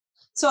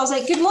So I was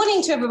like, good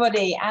morning to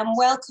everybody and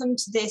welcome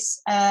to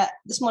this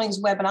morning's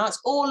webinar.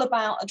 It's all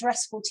about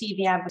addressable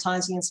TV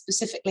advertising and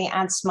specifically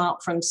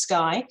AdSmart from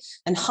Sky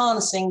and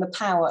harnessing the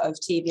power of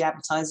TV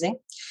advertising.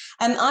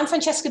 I'm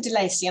Francesca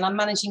DeLacy and I'm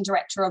Managing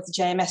Director of the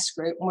JMS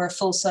Group, and we're a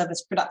full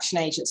service production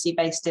agency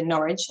based in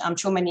Norwich. I'm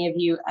sure many of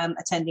you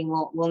attending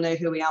will know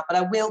who we are, but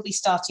I will be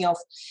starting off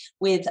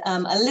with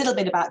a little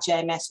bit about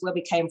JMS, where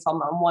we came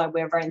from and why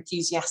we're very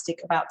enthusiastic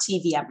about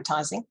TV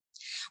advertising.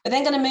 We're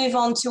then going to move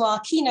on to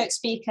our keynote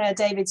speaker,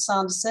 David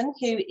Sanderson,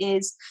 who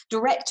is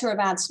Director of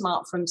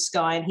AdSmart from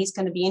Sky, and he's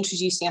going to be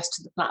introducing us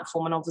to the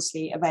platform and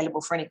obviously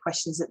available for any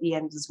questions at the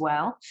end as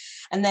well.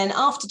 And then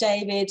after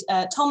David,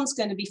 Tom's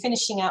going to be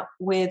finishing up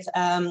with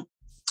all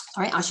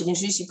right, I should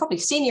introduce you, probably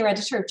Senior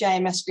Editor of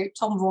JMS Group,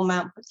 Tom Vaughan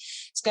Mountford.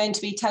 Is going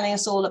to be telling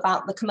us all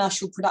about the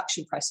commercial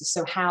production process,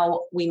 so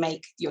how we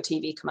make your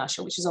TV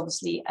commercial, which is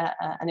obviously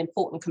an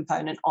important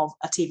component of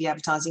a TV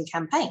advertising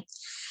campaign.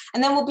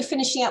 And then we'll be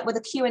finishing up with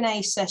a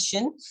Q&A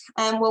session,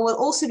 and we'll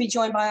also be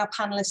joined by our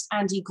panelist,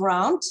 Andy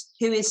Grant,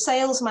 who is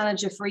Sales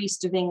Manager for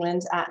East of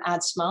England at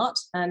AdSmart,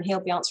 and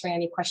he'll be answering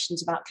any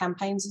questions about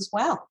campaigns as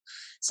well.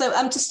 So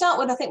to start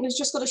with, I think we've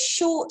just got a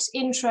short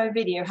intro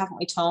video, haven't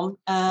we, Tom?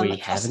 We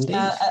have indeed.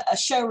 A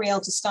show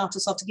reel to start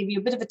us off, to give you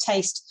a bit of a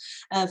taste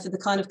for the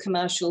kind of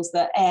commercials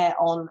that air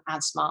on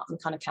AdSmart and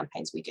the kind of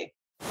campaigns we do.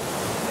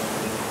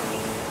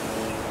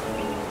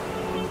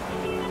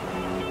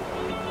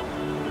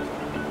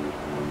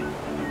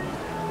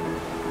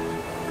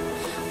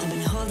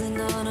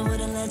 I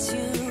wouldn't let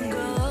you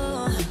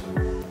go,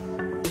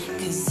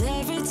 'cause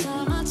every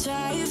time I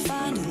try you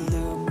find a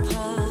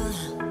loophole.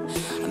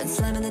 I've been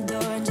slamming the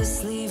door and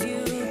just leave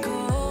you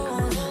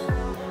cold.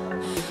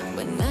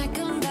 When I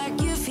come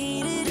back you've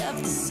heated up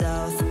the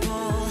South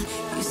Pole.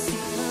 You see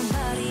my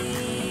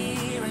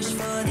body rush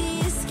for the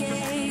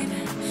escape,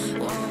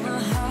 while my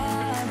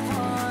heart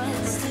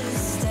wants to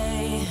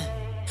stay.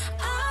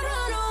 I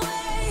run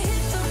away,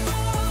 hit the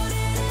road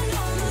and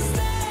almost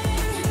there,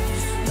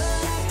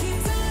 but I keep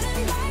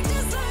turning back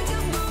just like a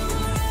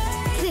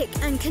boomerang. Click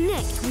and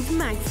connect with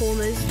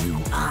Magformers. You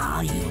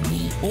are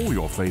unique. All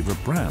your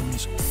favorite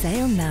brands.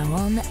 Sale now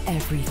on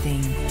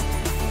everything.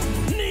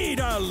 Need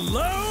a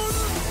loan?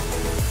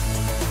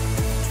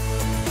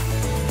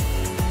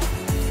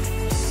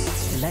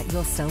 Let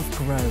yourself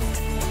grow.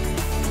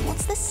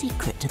 What's the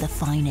secret to the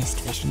finest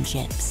fish and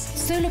chips?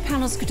 Solar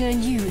panels could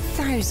earn you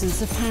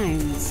thousands of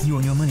pounds. You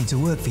want your money to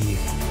work for you?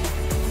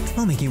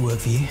 I'll make it work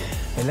for you.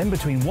 They lend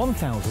between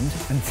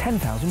 £1,000 and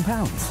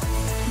 £10,000.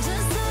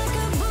 Just like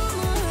a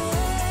boomerang,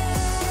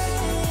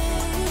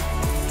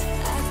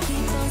 I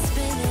keep on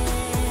spinning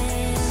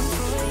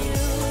for you.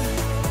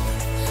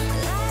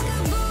 Like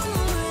a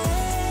boomerang,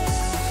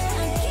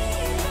 I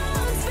keep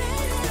on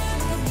spinning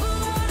like a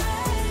boomerang.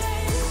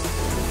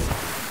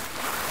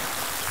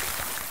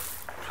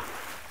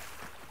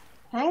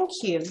 Thank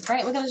you.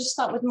 Great. We're going to just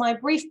start with my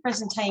brief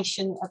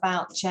presentation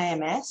about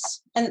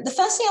JMS. And the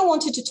first thing I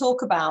wanted to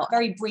talk about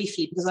very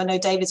briefly, because I know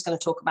David's going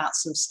to talk about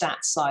some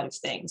stats side of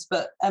things,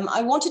 but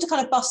I wanted to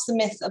kind of bust the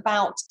myth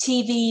about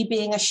TV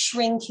being a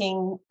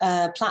shrinking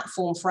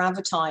platform for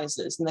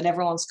advertisers and that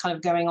everyone's kind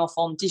of going off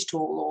on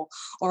digital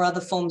or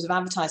other forms of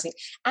advertising.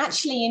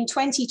 Actually, in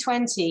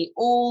 2020,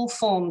 all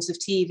forms of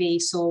TV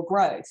saw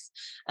growth.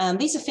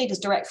 These are figures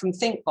direct from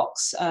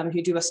Thinkbox,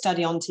 who do a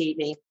study on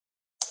TV.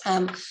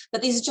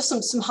 But these are just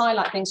some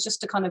highlight things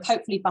just to kind of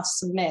hopefully bust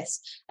some myths.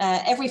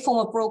 Every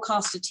form of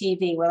broadcaster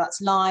TV, whether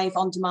that's live,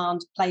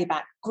 on-demand,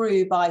 playback,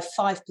 grew by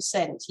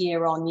 5%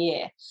 year on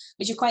year,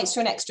 which equates to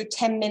an extra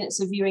 10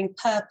 minutes of viewing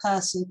per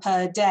person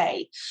per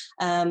day.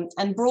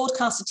 And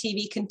broadcaster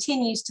TV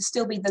continues to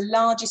still be the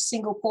largest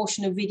single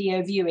portion of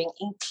video viewing,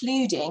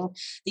 including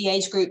the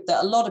age group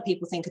that a lot of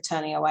people think are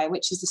turning away,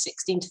 which is the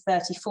 16 to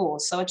 34.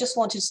 So I just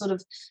wanted to sort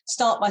of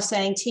start by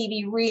saying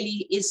TV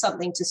really is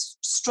something to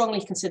strongly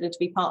consider to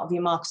be part of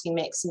your marketing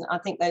mix. And I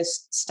think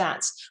those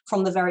stats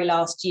from the very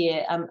last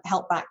year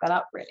help back that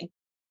up, really.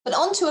 But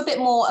on to a bit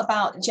more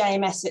about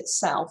JMS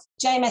itself.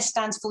 JMS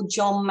stands for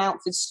John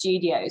Mountford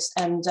Studios,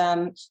 and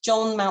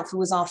John Mountford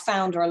was our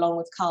founder along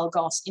with Carl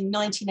Goss in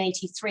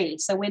 1983,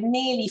 so we're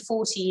nearly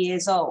 40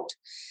 years old.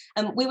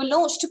 We were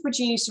launched to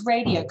produce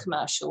radio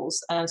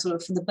commercials sort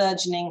of for the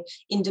burgeoning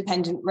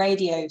independent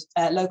radio,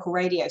 local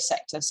radio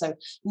sector. So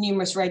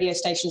numerous radio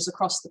stations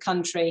across the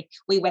country,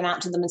 we went out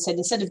to them and said,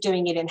 instead of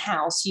doing it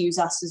in-house, use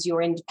us as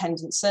your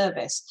independent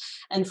service.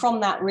 And from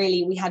that,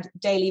 really, we had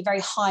daily, very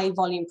high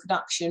volume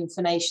production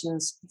for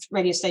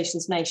radio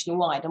stations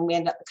nationwide. And we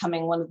ended up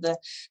becoming one of the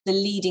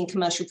leading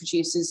commercial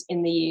producers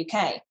in the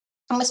UK.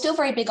 And we're still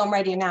very big on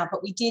radio now,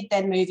 but we did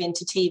then move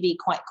into TV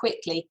quite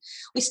quickly.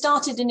 We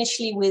started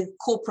initially with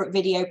corporate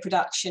video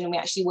production, and we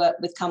actually worked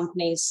with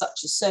companies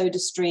such as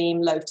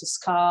SodaStream, Lotus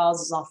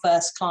Cars as our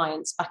first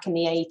clients back in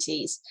the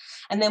 80s.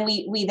 And then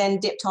we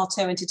then dipped our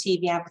toe into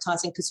TV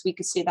advertising because we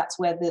could see that's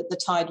where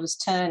the tide was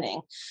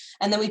turning.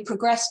 And then we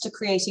progressed to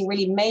creating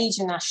really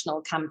major national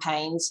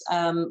campaigns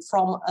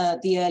from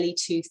the early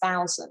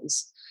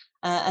 2000s.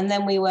 And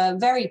then we were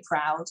very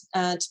proud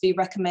to be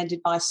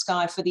recommended by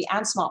Sky for the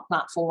AdSmart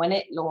platform when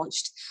it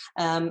launched.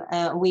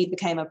 We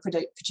became a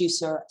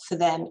producer for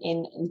them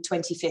in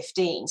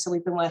 2015. So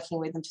we've been working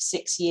with them for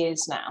 6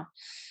 years now.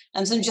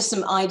 And so just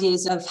some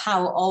ideas of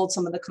how old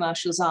some of the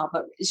commercials are,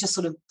 but it's just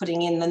sort of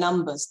putting in the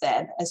numbers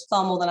there. There's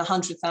far more than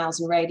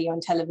 100,000 radio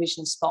and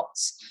television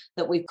spots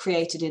that we've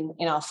created in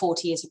our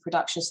 40 years of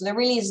production. So there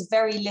really is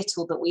very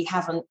little that we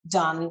haven't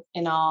done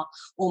in our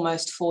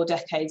almost 4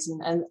 decades,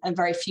 and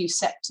very few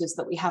sectors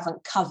that we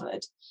haven't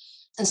covered.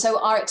 And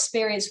so our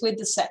experience with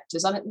the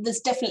sectors, I mean, there's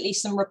definitely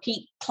some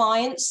repeat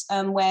clients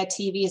where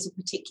TV is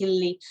a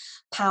particularly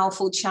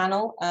powerful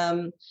channel.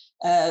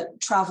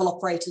 Travel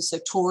operators, so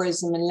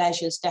tourism and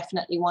leisure is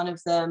definitely one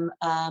of them.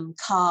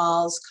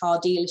 Cars,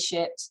 car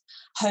dealerships,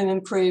 home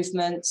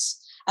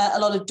improvements, a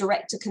lot of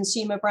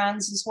direct-to-consumer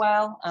brands as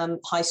well,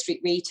 high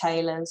street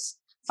retailers,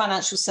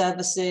 financial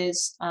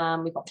services.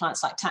 We've got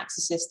clients like Tax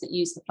Assist that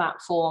use the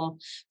platform,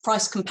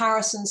 price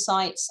comparison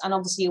sites, and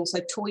obviously also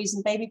toys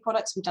and baby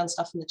products. We've done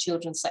stuff in the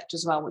children's sector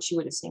as well, which you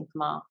would have seen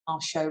from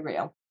our show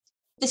reel.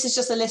 This is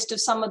just a list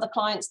of some of the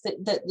clients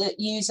that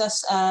use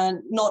us,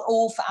 not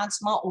all for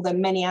AdSmart, although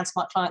many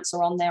AdSmart clients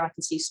are on there. I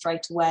can see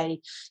straight away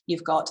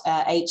you've got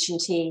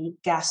H&T,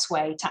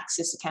 Gasway,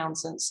 Taxis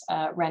Accountants,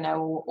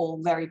 Renault,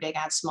 all very big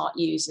AdSmart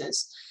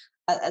users.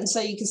 And so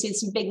you can see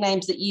some big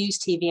names that use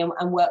TV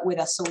and work with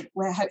us. So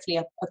we're hopefully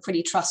a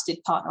pretty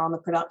trusted partner on the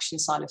production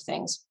side of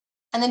things.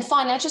 And then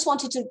finally, I just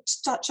wanted to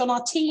touch on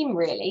our team,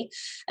 really,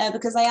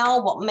 because they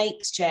are what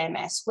makes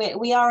JMS.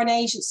 We are an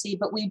agency,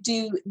 but we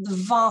do the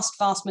vast,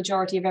 vast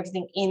majority of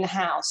everything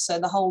in-house. So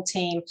the whole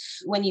team,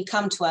 when you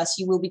come to us,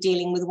 you will be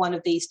dealing with one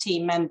of these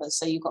team members.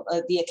 So you've got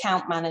the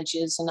account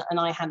managers, and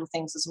I handle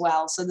things as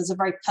well. So there's a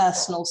very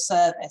personal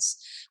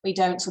service. We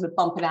don't sort of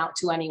bump it out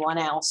to anyone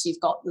else.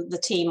 You've got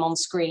the team on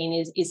screen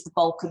is the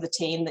bulk of the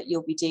team that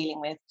you'll be dealing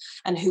with,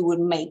 and who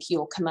would make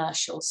your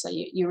commercial. So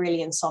you're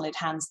really in solid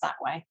hands that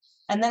way.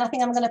 And then I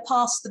think I'm going to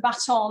pass the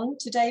baton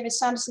to David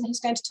Sanderson, who's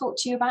going to talk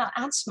to you about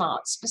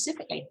AdSmart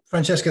specifically.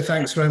 Francesca,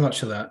 thanks very much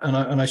for that.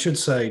 And I should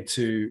say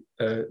to,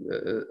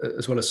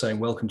 as well as saying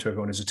welcome to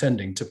everyone who's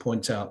attending, to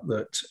point out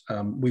that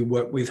we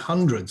work with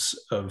hundreds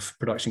of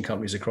production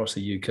companies across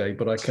the UK,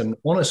 but I can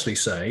honestly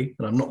say,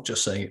 and I'm not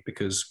just saying it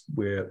because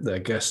we're their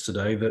guests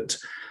today, that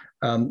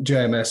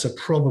JMS are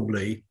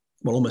probably,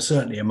 well, almost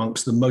certainly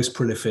amongst the most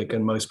prolific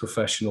and most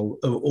professional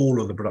of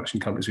all of the production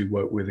companies we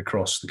work with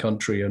across the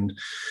country. And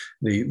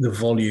the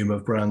volume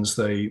of brands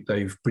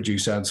they've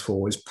produced ads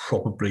for is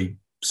probably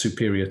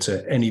superior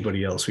to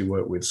anybody else we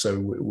work with. So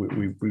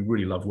we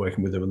really love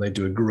working with them, and they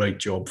do a great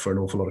job for an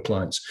awful lot of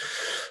clients.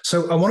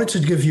 So I wanted to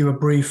give you a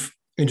brief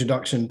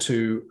introduction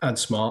to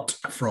AdSmart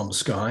from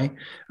Sky.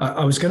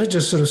 I was going to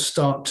just sort of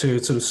start to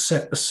sort of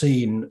set the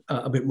scene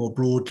a bit more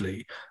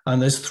broadly. And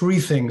there's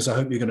 3 things I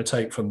hope you're going to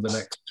take from the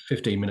next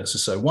 15 minutes or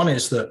so. One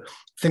is that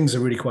things are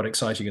really quite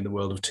exciting in the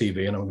world of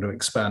TV, and I'm going to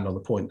expand on the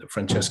point that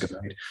Francesca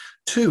made.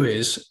 2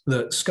 is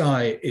that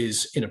Sky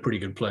is in a pretty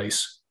good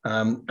place.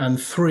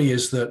 And 3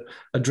 is that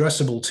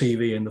addressable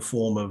TV in the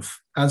form of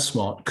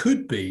AdSmart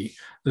could be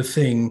the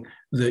thing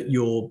that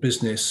your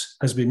business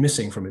has been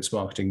missing from its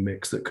marketing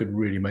mix that could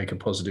really make a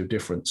positive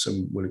difference.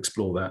 And we'll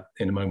explore that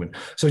in a moment.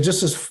 So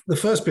just as the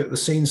first bit of the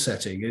scene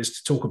setting is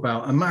to talk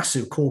about a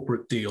massive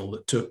corporate deal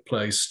that took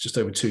place just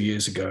over 2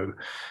 years ago.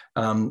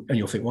 And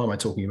you'll think, why am I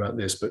talking about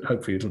this? But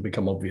hopefully it'll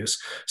become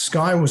obvious.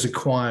 Sky was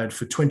acquired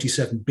for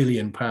 £27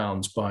 billion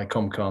by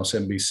Comcast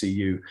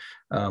NBCU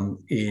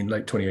in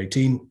late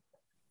 2018.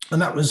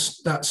 And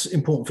that's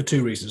important for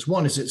 2 reasons.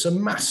 One is it's a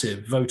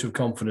massive vote of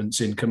confidence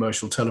in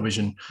commercial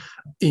television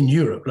in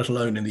Europe, let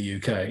alone in the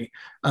UK.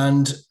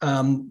 And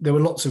there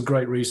were lots of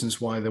great reasons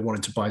why they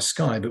wanted to buy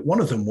Sky, but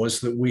one of them was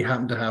that we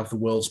happen to have the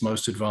world's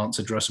most advanced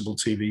addressable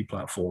TV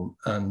platform.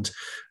 And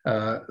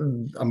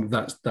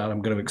that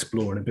I'm going to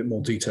explore in a bit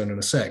more detail in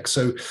a sec.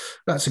 So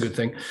that's a good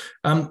thing.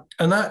 And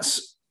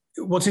that's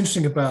what's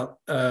interesting about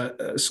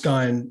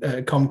Sky and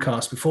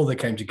Comcast before they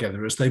came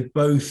together is they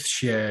both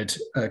shared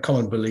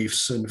common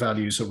beliefs and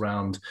values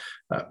around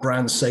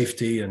brand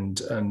safety and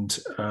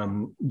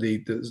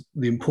the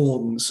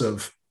importance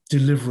of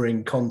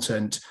delivering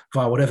content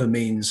via whatever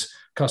means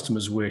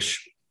customers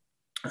wish,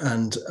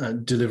 and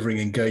delivering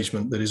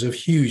engagement that is of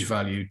huge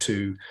value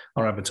to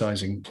our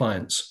advertising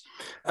clients.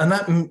 And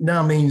that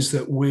now means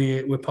that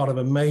we're part of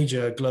a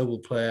major global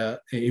player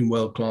in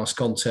world-class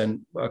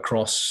content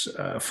across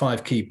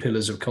 5 key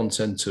pillars of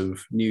content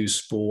of news,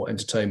 sport,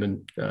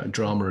 entertainment,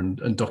 drama,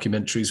 and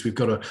documentaries. We've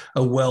got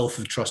a wealth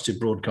of trusted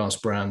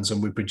broadcast brands,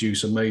 and we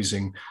produce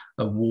amazing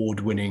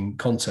award-winning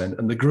content.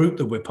 And the group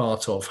that we're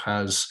part of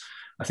has,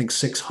 I think,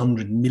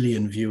 600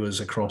 million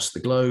viewers across the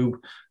globe,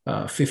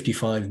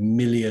 55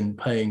 million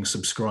paying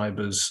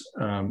subscribers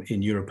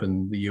in Europe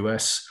and the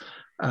US,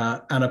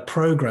 and a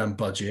program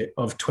budget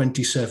of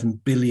 $27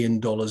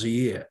 billion a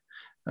year.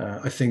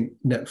 I think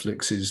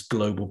Netflix's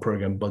global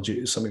program budget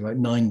is something like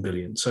 $9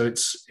 billion. So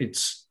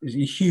it's a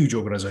huge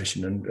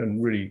organization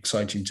and really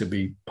exciting to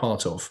be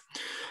part of.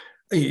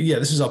 Yeah,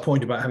 this is our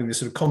point about having this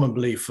sort of common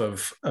belief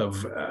of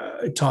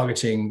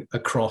targeting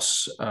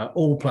across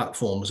all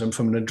platforms. And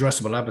from an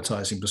addressable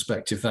advertising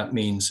perspective, that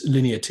means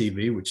linear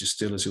TV, which is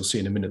still, as you'll see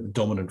in a minute, the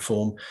dominant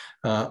form,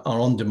 our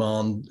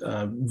on-demand,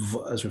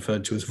 as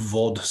referred to as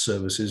VOD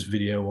services,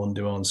 video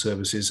on-demand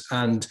services,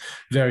 and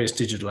various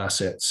digital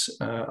assets,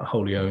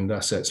 wholly owned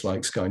assets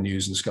like Sky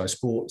News and Sky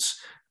Sports,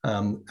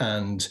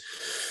 and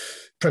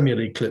Premier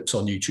League clips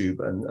on YouTube,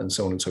 and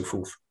so on and so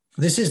forth.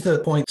 This is the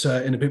point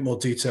in a bit more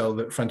detail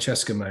that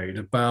Francesca made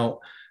about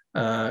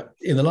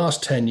in the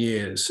last 10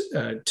 years,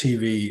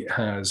 TV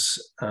has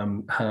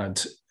had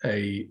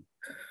a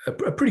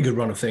pretty good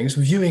run of things.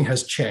 Viewing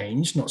has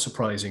changed, not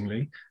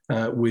surprisingly,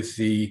 with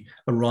the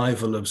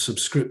arrival of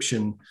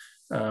subscription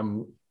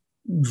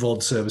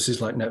VOD services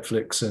like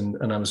Netflix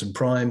and Amazon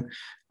Prime,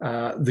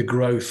 the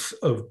growth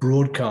of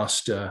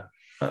broadcaster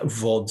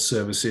VOD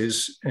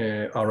services,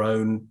 our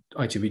own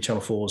ITV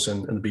Channel 4s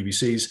and the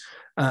BBC's,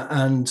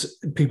 and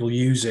people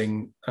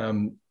using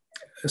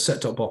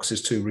set-top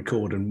boxes to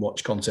record and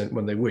watch content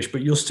when they wish.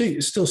 But you'll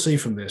still see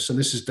from this, and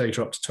this is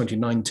data up to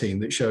 2019,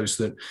 that shows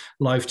that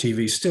live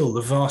TV is still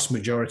the vast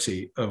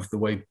majority of the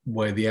way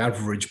the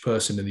average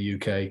person in the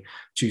UK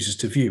chooses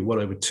to view,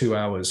 well over 2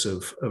 hours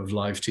of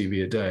live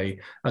TV a day,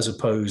 as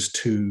opposed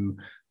to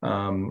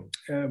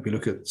we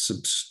look at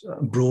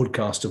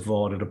broadcast of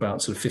VOD at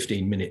about sort of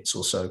 15 minutes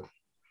or so.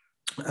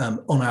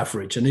 On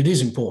average, and it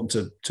is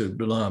important to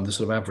rely on the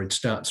sort of average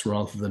stats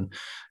rather than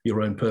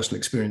your own personal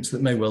experience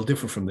that may well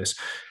differ from this.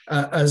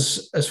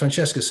 As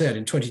Francesca said,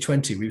 in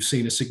 2020, we've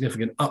seen a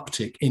significant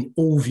uptick in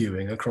all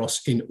viewing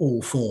across in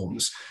all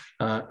forms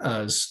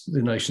as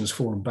the nation's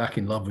fallen back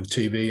in love with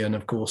TV, and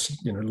of course,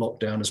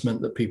 lockdown has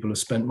meant that people have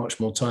spent much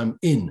more time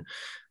in,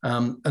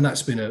 and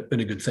that's been a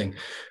good thing.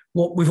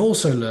 What we've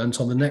also learned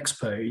on the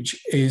next page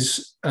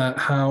is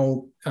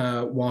how,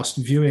 whilst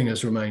viewing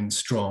has remained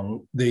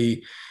strong,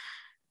 the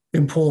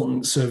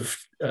importance of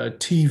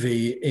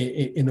TV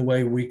in the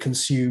way we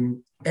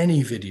consume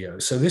any video.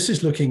 So this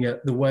is looking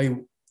at the way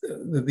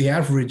the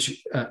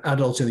average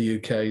adult in the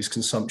UK's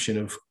consumption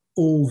of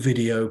all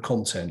video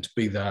content,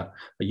 be that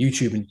a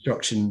YouTube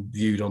instruction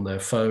viewed on their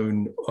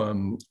phone,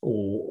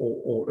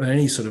 or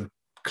any sort of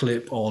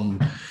clip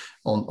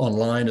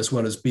online, as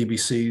well as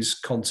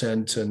BBC's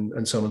content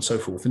and so on and so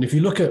forth. And if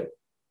you look at,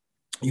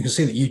 you can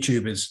see that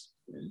YouTube is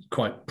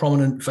quite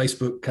prominent.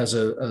 Facebook has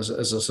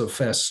a sort of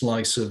fair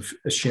slice of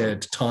a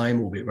shared time,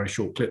 albeit very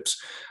short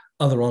clips,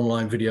 other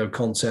online video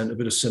content, a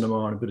bit of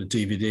cinema and a bit of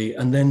DVD,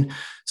 and then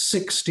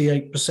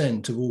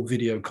 68% of all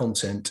video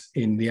content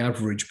in the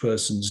average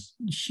person's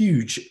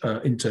huge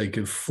intake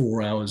of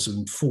 4 hours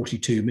and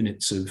 42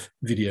 minutes of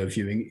video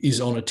viewing is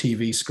on a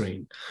TV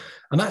screen.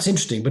 And that's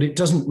interesting, but it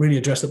doesn't really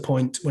address the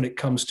point when it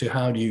comes to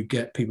how do you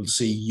get people to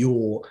see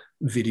your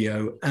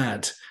video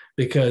ad.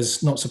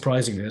 Because not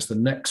surprisingly, as the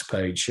next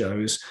page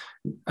shows,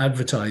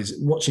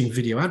 watching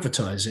video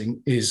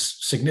advertising is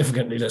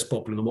significantly less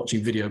popular than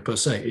watching video per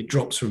se. It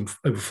drops from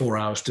over 4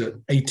 hours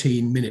to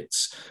 18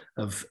 minutes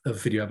of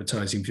video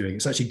advertising viewing.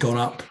 It's actually gone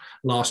up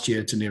last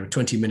year to near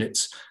 20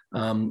 minutes.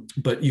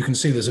 But you can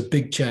see there's a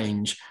big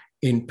change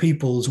in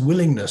people's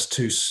willingness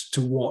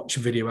to watch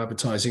video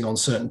advertising on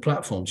certain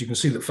platforms. You can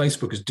see that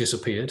Facebook has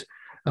disappeared.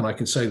 And I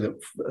can say that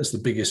as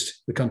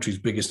the country's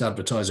biggest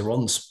advertiser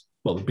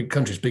the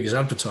country's biggest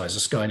advertiser,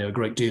 Sky, know a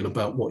great deal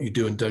about what you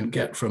do and don't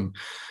get from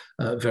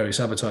various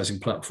advertising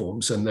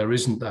platforms. And there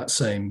isn't that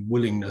same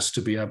willingness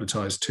to be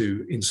advertised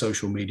to in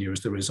social media as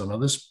there is on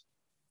others.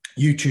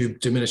 YouTube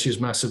diminishes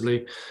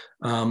massively.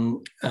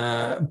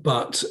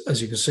 But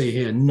as you can see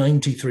here,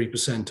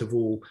 93% of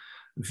all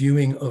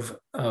viewing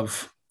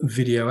of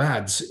video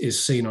ads is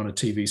seen on a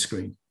TV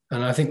screen.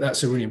 And I think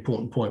that's a really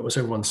important point, where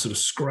everyone sort of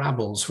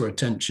scrabbles for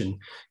attention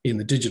in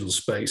the digital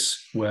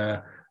space,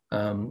 where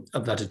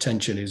that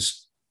attention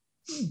is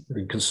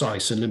very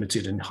concise and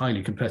limited and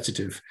highly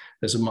competitive.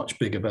 There's a much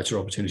bigger, better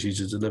opportunity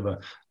to deliver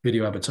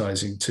video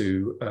advertising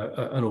to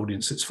an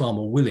audience that's far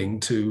more willing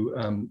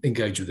to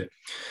engage with it.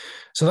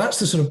 So that's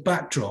the sort of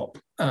backdrop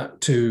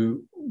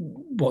to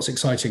what's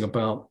exciting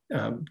about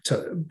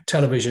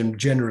television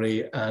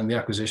generally, and the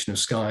acquisition of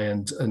Sky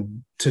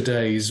and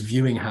today's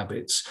viewing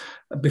habits.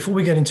 Before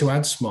we get into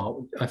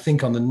AdSmart, I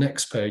think on the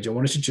next page, I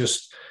wanted to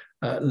just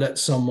let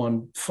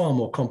someone far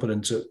more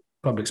competent at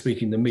public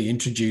speaking than me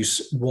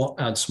introduce what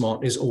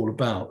AdSmart is all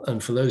about.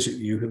 And for those of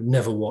you who have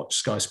never watched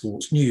Sky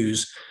Sports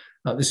News,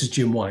 this is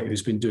Jim White,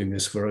 who's been doing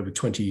this for over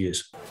 20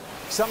 years.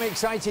 Some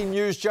exciting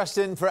news just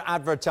in for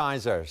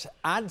advertisers.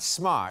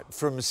 AdSmart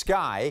from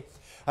Sky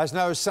has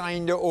now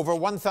signed over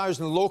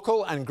 1,000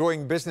 local and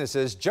growing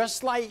businesses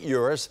just like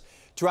yours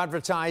to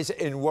advertise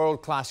in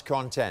world-class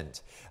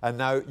content. And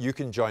now you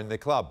can join the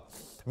club.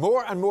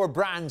 More and more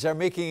brands are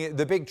making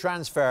the big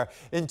transfer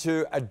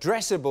into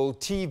addressable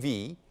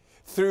TV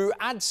through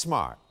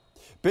AdSmart.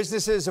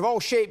 Businesses of all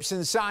shapes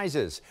and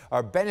sizes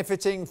are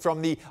benefiting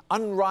from the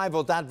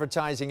unrivaled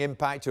advertising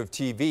impact of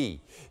TV,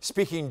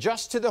 speaking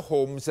just to the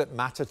homes that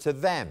matter to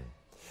them.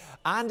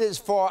 And it's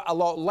for a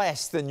lot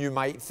less than you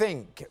might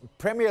think.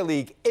 Premier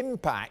League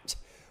impact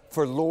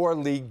for lower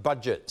league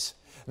budgets.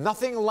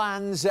 Nothing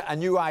lands a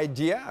new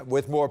idea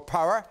with more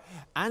power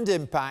and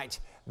impact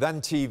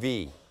than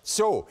TV.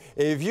 So,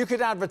 if you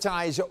could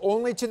advertise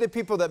only to the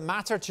people that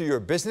matter to your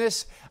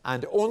business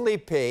and only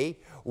pay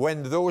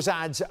when those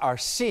ads are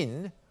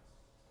seen,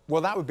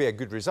 well, that would be a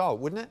good result,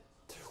 wouldn't it?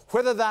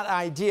 Whether that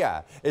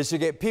idea is to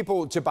get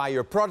people to buy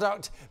your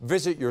product,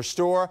 visit your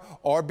store,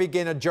 or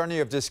begin a journey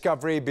of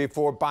discovery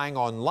before buying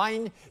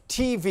online,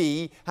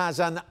 TV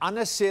has an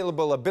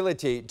unassailable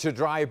ability to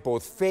drive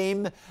both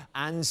fame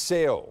and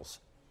sales.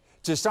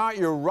 To start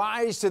your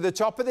rise to the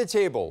top of the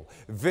table,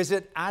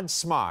 visit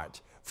AdSmart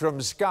from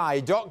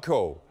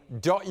sky.co.uk.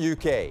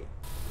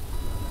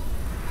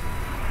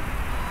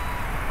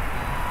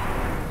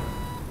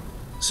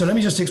 So let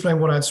me just explain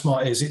what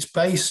AdSmart is. It's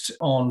based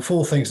on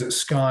 4 things that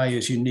Sky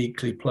is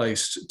uniquely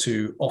placed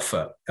to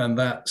offer, and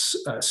that's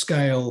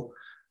scale,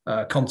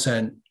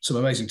 content, some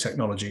amazing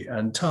technology,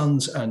 and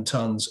tons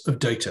of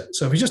data.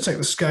 So if we just take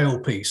the scale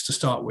piece to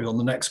start with on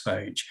the next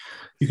page,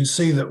 you can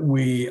see that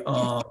we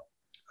are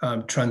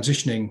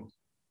transitioning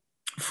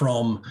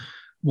from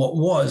what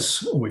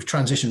was, or we've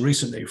transitioned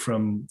recently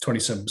from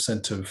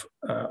 27% of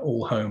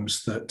all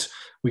homes that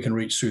we can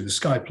reach through the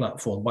Sky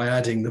platform by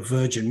adding the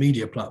Virgin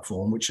Media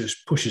platform, which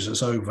pushes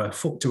us over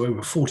to over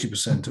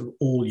 40% of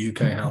all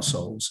UK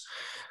households.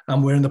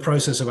 And we're in the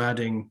process of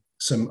adding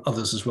some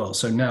others as well.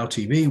 So Now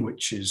TV,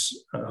 which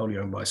is wholly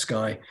owned by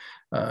Sky,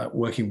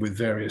 working with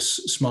various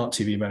smart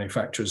TV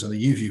manufacturers, and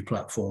the UView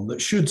platform that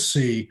should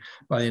see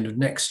by the end of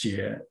next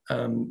year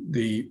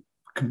the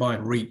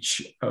combined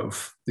reach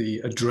of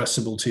the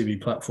addressable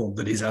TV platform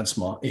that is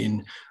AdSmart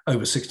in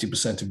over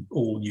 60% of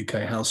all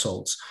UK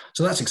households.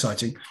 So that's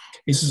exciting.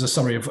 This is a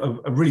summary of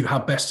really how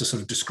best to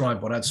sort of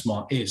describe what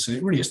AdSmart is. And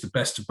it really is the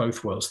best of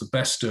both worlds, the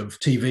best of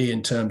TV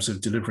in terms of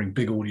delivering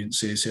big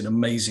audiences in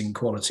amazing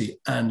quality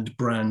and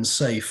brand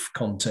safe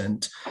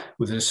content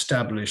with an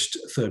established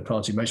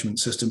third-party measurement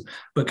system,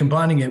 but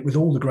combining it with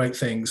all the great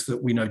things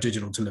that we know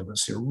digital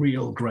delivers,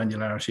 real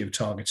granularity of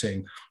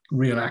targeting,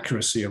 real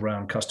accuracy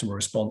around customer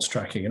response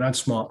tracking. And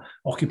AdSmart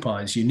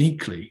occupies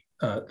uniquely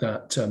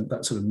that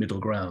sort of middle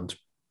ground.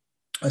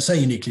 I say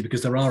uniquely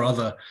because there are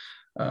other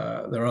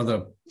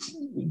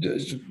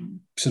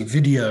sort of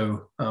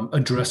video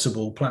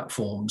addressable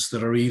platforms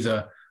that are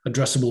either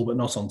addressable but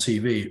not on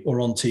TV, or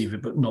on TV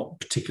but not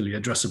particularly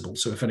addressable.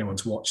 So if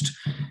anyone's watched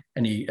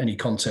any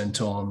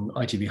content on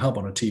ITV Hub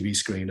on a TV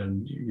screen,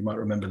 and you might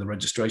remember the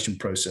registration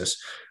process,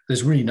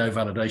 there's really no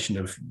validation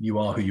of you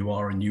are who you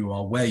are and you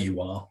are where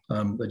you are.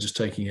 They're just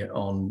taking it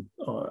on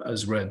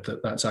as read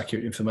that that's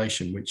accurate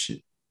information, which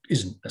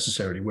isn't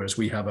necessarily, whereas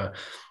we have a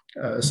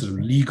sort of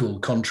legal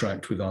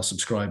contract with our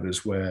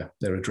subscribers where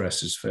their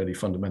address is fairly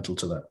fundamental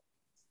to that.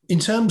 In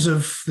terms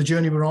of the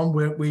journey we're on,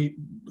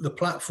 the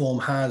platform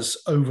has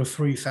over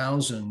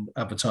 3,000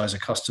 advertiser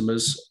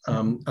customers.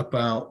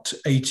 About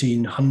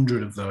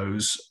 1,800 of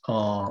those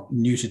are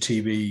new to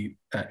TV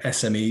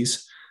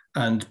SMEs,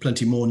 and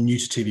plenty more new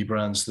to TV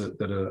brands that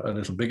are a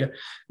little bigger.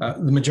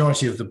 The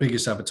majority of the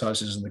biggest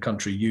advertisers in the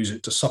country use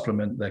it to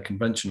supplement their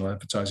conventional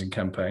advertising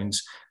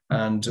campaigns,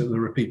 and the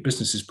repeat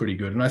business is pretty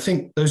good. And I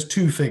think those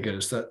two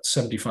figures, that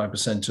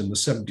 75% and the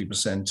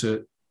 70%,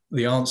 are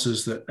the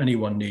answers that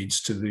anyone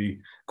needs to the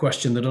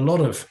question that a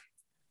lot of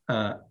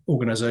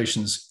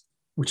organizations,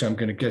 which I'm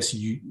going to guess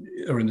you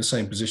are in the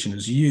same position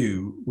as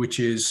you,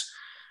 which is,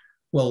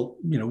 well,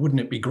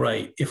 wouldn't it be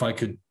great if I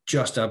could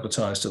just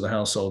advertise to the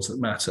households that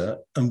matter?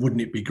 And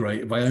wouldn't it be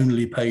great if I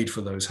only paid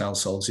for those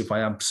households if I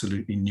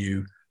absolutely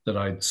knew that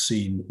I'd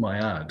seen my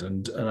ad?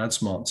 And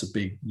AdSmart's a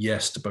big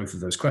yes to both of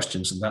those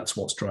questions, and that's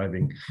what's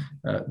driving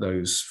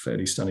those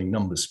fairly stunning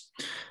numbers.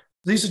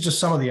 These are just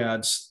some of the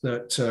ads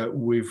that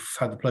we've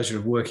had the pleasure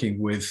of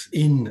working with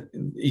in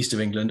East of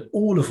England,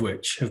 all of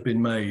which have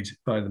been made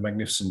by the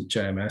magnificent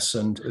JMS.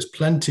 And there's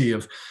plenty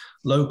of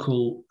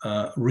local,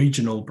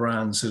 regional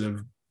brands that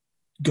have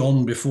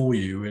gone before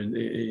you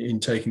in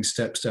taking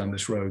steps down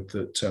this road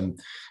that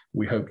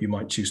we hope you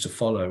might choose to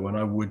follow. And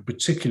I would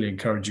particularly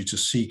encourage you to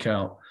seek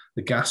out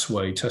the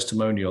Gasway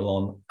testimonial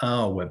on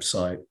our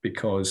website,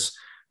 because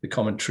the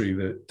commentary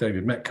that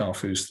David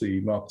Metcalf, who's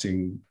the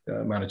marketing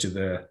manager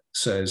there,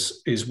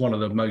 says is one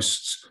of the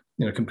most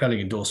compelling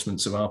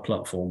endorsements of our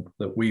platform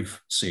that we've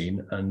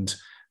seen. And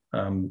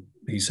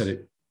he said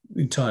it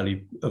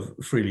entirely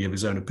freely of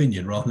his own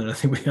opinion, rather than I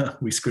think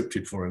we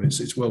scripted for him.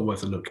 It's well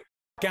worth a look.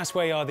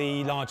 Gasway are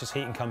the largest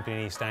heating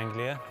company in East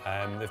Anglia.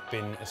 They've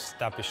been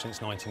established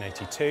since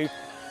 1982.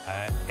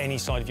 Any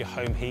side of your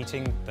home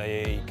heating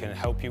they can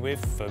help you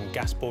with, from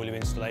gas boiler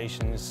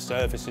installations,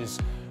 services,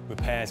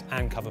 repairs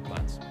and cover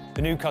plans.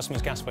 The new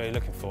customers Gasway are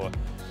looking for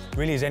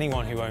really is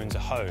anyone who owns a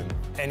home,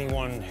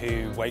 anyone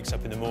who wakes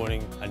up in the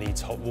morning and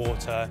needs hot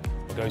water,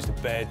 or goes to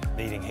bed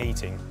needing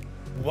heating.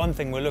 One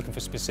thing we're looking for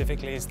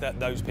specifically is that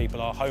those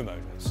people are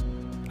homeowners.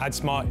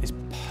 AdSmart is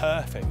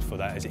perfect for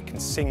that, as it can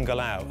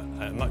single out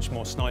a much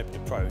more sniped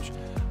approach,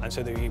 and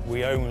so that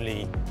we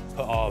only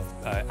put our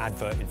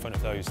advert in front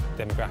of those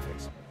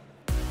demographics.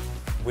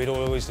 We'd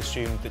always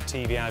assumed that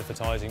TV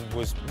advertising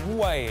was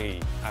way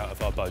out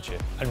of our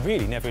budget and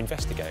really never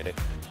investigated it.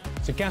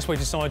 So Gasway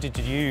decided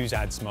to use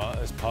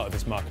AdSmart as part of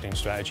its marketing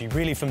strategy,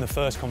 really from the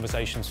first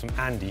conversations from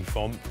Andy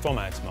from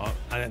AdSmart.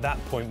 And at that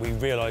point, we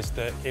realised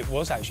that it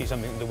was actually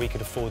something that we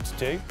could afford to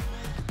do.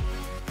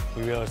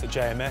 We realised that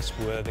JMS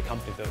were the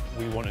company that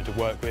we wanted to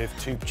work with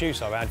to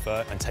produce our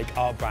advert and take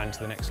our brand to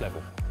the next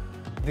level.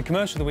 The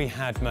commercial that we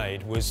had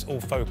made was all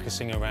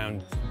focusing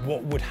around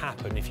what would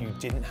happen if you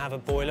didn't have a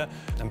boiler.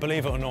 And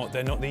believe it or not,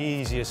 they're not the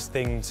easiest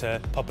thing to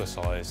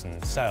publicise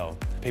and sell.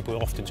 People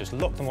often just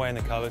lock them away in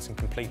the cupboards and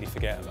completely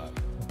forget about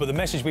it. But the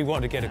message we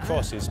wanted to get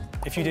across is,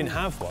 if you didn't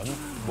have one,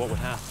 what would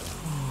happen?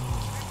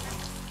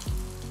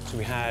 So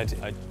we had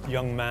a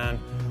young man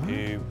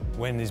who,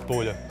 when his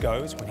boiler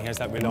goes, when he has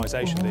that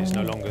realisation that it's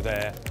no longer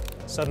there,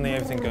 suddenly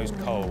everything goes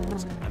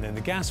cold. And then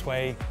the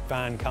Gasway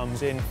van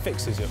comes in,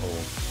 fixes it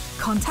all.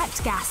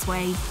 Contact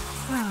Gasway.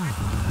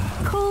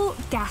 Call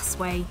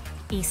Gasway,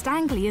 East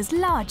Anglia's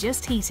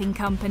largest heating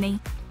company.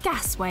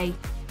 Gasway,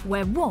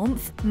 where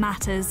warmth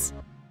matters.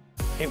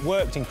 It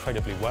worked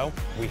incredibly well.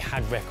 We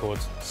had record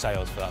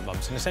sales for that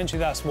month, and essentially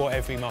that's what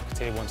every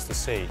marketeer wants to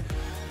see.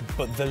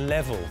 But the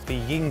level,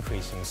 the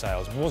increase in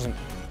sales wasn't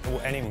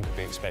what anyone could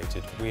be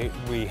expected.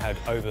 We had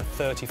over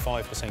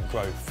 35%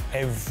 growth.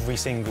 Every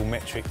single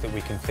metric that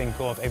we can think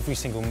of, every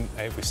single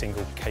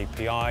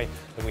KPI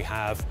that we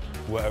have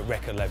were at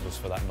record levels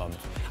for that month.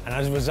 And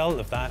as a result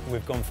of that,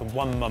 we've gone from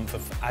 1 month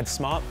of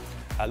AdSmart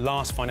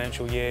last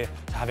financial year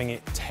to having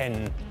it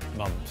 10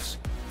 months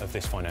of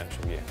this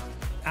financial year.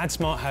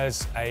 AdSmart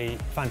has a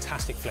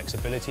fantastic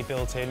flexibility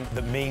built in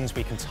that means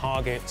we can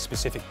target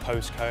specific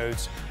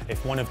postcodes.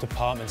 If one of the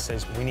departments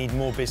says we need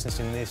more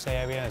business in this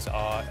area, as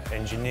our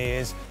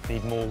engineers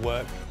need more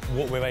work,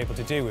 what we're able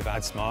to do with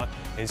AdSmart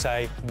is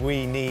say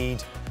we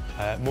need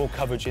more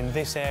coverage in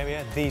this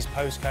area, these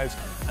postcodes,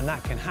 and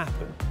that can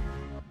happen.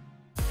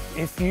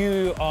 If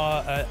you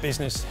are a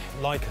business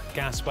like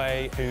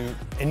Gasway who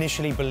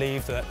initially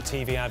believed that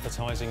TV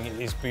advertising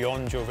is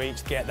beyond your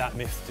reach, get that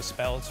myth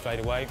dispelled straight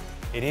away.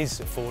 It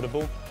is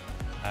affordable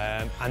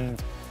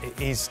and it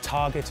is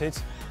targeted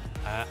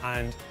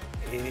and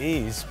it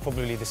is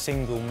probably the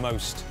single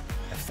most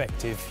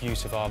effective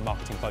use of our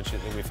marketing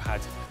budget that we've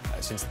had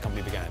since the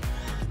company began.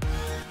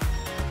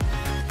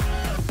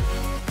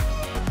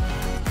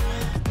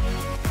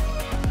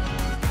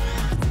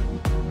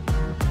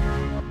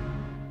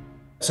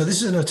 So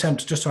this is an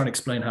attempt to just try and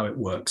explain how it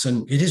works,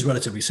 and it is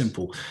relatively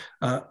simple.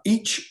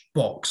 Each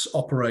box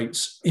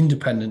operates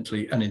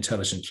independently and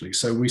intelligently.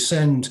 So we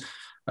send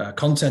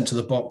content to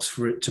the box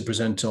for it to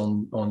present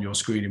on your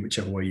screen in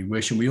whichever way you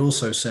wish, and we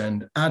also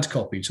send ad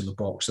copy to the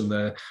box, and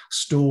they're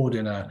stored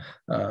in a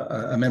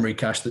memory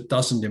cache that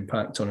doesn't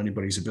impact on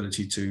anybody's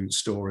ability to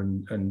store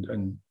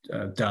and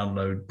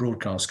download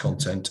broadcast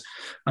content.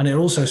 And it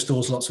also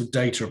stores lots of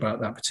data about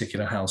that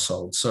particular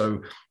household.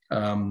 So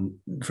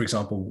for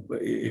example,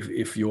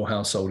 if your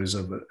household is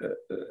of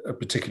a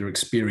particular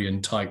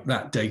Experian type,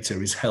 that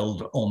data is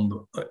held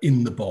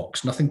in the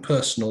box. Nothing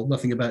personal,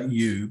 nothing about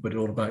you, but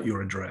all about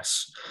your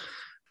address.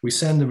 We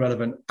send the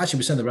relevant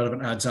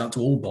ads out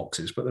to all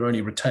boxes, but they're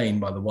only retained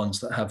by the ones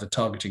that have the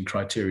targeting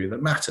criteria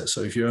that matter.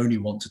 So if you only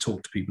want to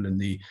talk to people in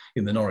the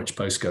Norwich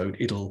postcode,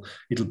 it'll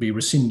be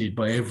rescinded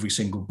by every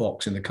single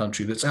box in the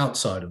country that's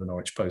outside of the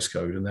Norwich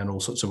postcode, and then all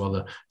sorts of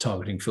other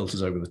targeting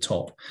filters over the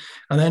top.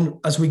 And then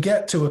as we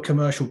get to a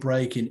commercial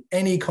break in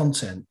any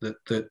content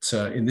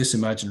that in this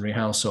imaginary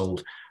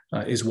household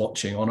is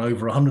watching on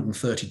over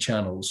 130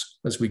 channels,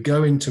 as we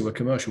go into a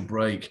commercial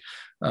break,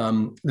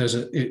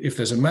 if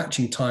there's a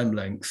matching time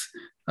length,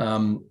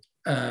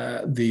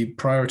 the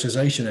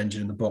prioritization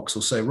engine in the box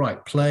will say,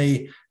 right,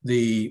 play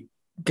the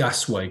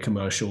Gasway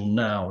commercial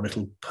now, and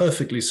it'll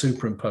perfectly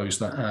superimpose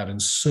that ad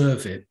and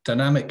serve it,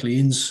 dynamically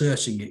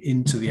inserting it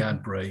into the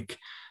ad break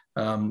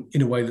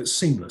in a way that's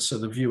seamless. So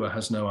the viewer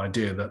has no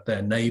idea that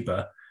their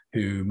neighbor,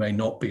 who may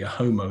not be a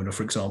homeowner,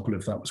 for example,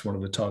 if that was one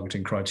of the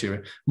targeting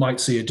criteria,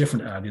 might see a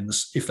different ad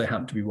if they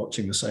happen to be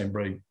watching the same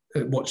break,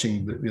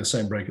 the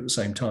same break at the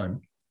same time.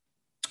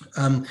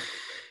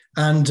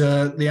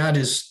 The ad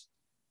is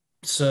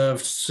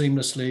served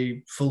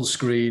seamlessly, full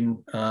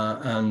screen,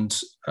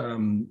 and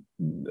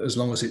as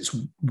long as it's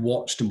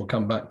watched, and we'll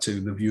come back to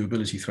the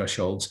viewability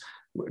thresholds,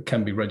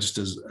 can be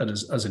registered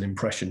as an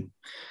impression.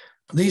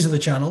 These are the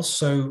channels,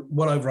 so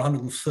well over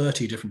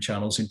 130 different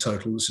channels in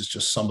total. This is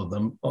just some of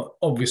them.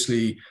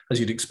 Obviously,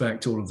 as you'd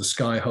expect, all of the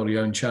Sky wholly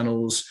owned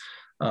channels,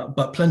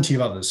 but plenty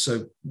of others.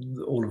 So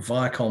all of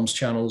Viacom's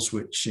channels,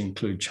 which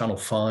include Channel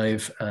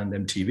 5 and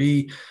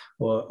MTV,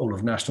 or all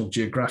of National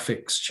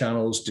Geographic's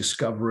channels,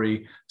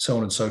 Discovery, so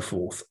on and so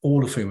forth,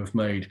 all of whom have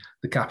made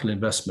the capital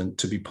investment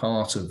to be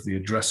part of the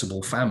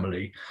Addressable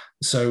family.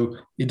 So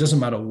it doesn't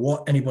matter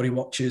what anybody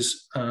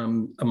watches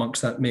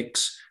amongst that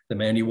mix. They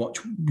may only watch,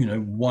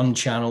 one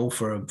channel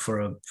for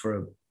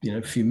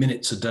a few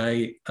minutes a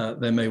day.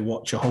 They may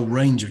watch a whole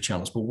range of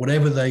channels, but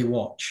whatever they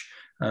watch,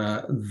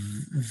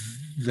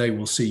 they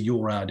will see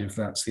your ad if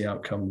that's the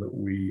outcome that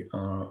we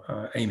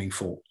are aiming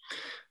for.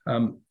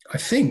 I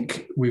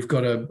think we've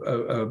got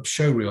a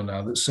show reel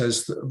now that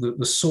says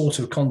the sort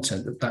of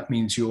content that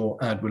means your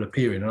ad will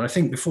appear in. And I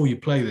think before you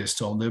play this,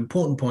 Tom, the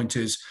important point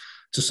is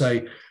to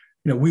say,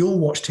 we all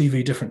watch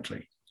TV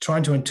differently.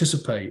 Trying to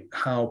anticipate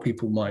how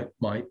people might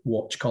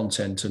watch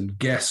content and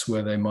guess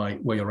where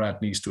your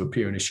ad needs to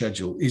appear in a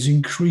schedule is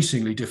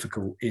increasingly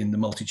difficult in the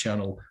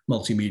multi-channel,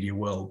 multimedia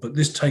world. But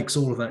this takes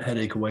all of that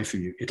headache away for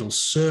you. It'll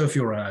serve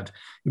your ad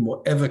in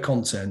whatever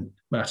content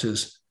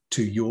matters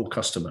to your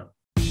customer.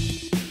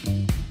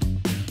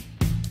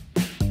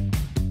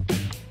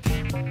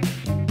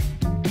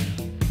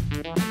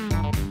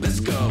 Let's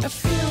go.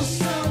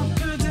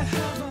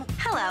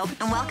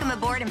 And welcome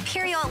aboard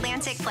Imperial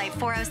Atlantic Flight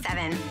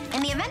 407.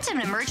 In the event of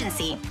an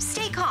emergency,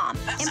 stay calm.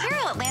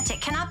 Imperial Atlantic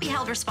cannot be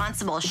held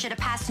responsible should a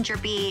passenger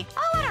be,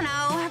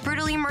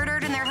 brutally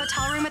murdered in their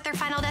hotel room at their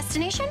final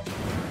destination.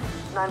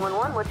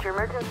 911, what's your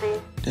emergency?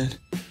 Dad,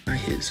 I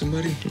hit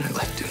somebody and I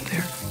left him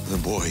there.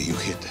 The boy you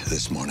hit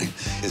this morning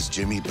is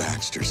Jimmy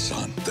Baxter's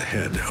son, the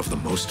head of the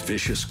most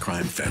vicious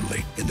crime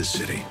family in the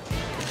city.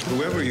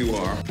 Whoever you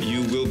are,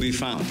 you will be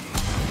found.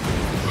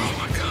 Oh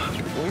my God.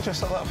 What are you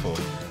dressed like that for?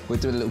 We're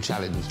doing a little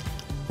challenge.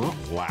 What?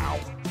 Wow.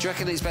 Do you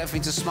reckon it's better for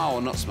me to smile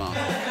or not smile?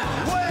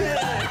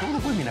 All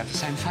the women have the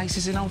same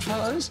faces in old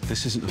photos.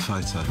 This isn't a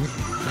photo.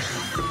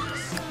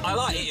 I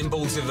like eating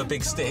balls with a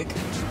big stick.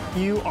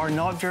 You are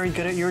not very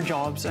good at your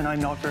jobs, and I'm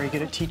not very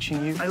good at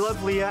teaching you. I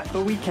love Leah,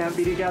 but we can't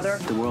be together.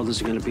 The world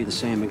isn't going to be the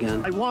same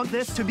again. I want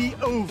this to be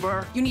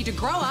over. You need to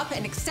grow up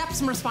and accept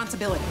some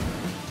responsibility.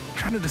 I'm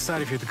trying to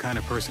decide if you're the kind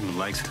of person who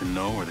likes to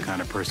know or the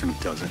kind of person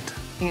who doesn't.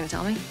 You gonna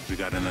tell me? We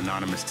got an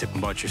anonymous tip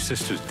about your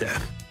sister's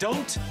death.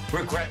 Don't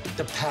regret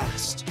the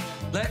past.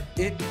 Let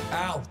it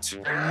out.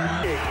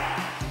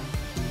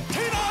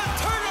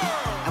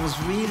 I was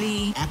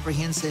really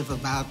apprehensive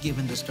about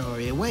giving the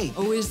story away.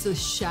 Who is the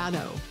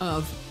shadow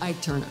of Ike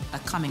Turner? A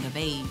coming of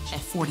age at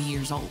 40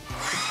 years old.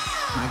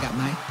 I got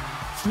my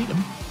freedom.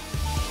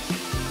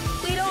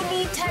 We don't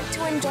need tech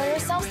to enjoy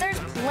ourselves. There's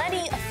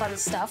plenty of fun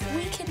stuff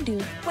we can do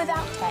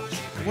without tech.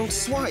 I won't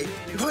swipe.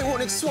 I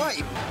won't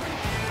swipe.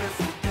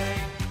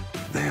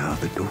 They are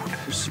the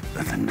daughters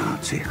of the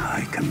Nazi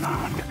High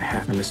Command. I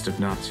have a list of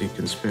Nazi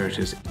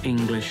conspirators,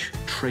 English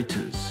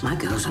traitors. My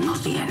girls are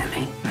not the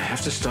enemy. I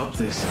have to stop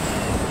this.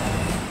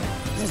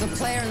 There's a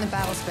player in the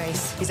battle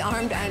space. He's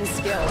armed and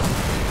skilled.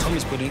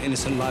 Tommy's putting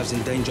innocent lives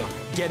in danger.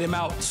 Get him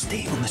out.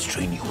 Stay on this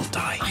train, you will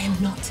die. I am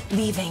not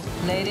leaving.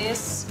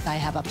 Ladies, I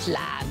have a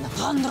plan.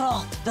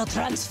 Conrad will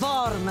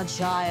transform a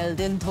child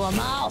into a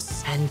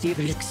mouse, and we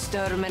will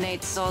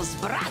exterminate those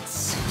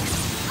brats.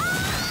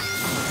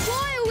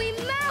 Why are we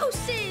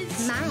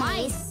mouses?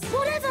 Mice.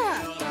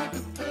 Whatever.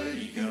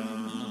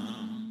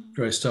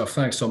 Great stuff.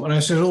 Thanks, Tom. And I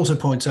should also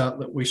point out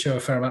that we show a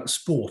fair amount of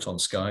sport on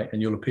Sky,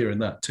 and you'll appear in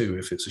that too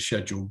if it's a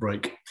scheduled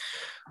break.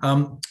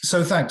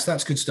 So thanks.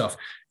 That's good stuff.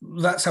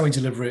 That's how we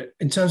deliver it.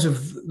 In terms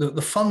of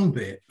the fun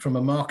bit from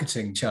a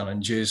marketing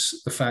challenge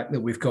is the fact that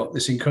we've got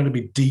this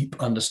incredibly deep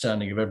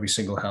understanding of every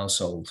single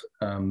household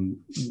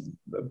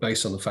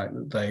based on the fact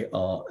that they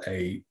are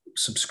a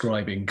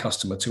subscribing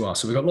customer to us.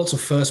 So we've got lots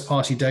of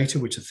first-party data,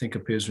 which I think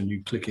appears when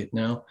you click it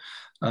now.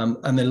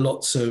 And then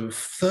lots of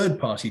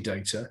third-party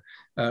data,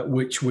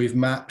 which we've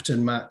mapped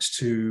and matched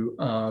to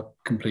our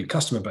complete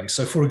customer base.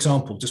 So for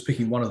example, just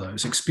picking one of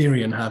those,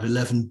 Experian have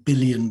 11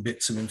 billion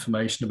bits of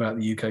information about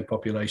the UK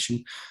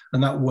population,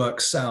 and that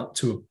works out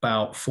to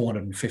about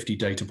 450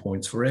 data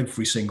points for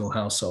every single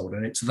household.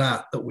 And it's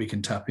that we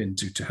can tap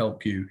into to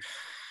help you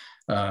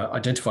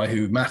identify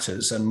who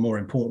matters, and more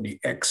importantly,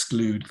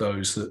 exclude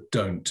those that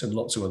don't, and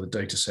lots of other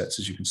data sets,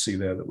 as you can see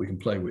there, that we can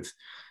play with.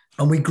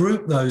 And we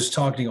group those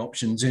targeting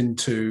options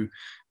into,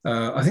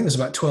 I think there's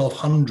about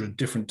 1,200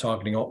 different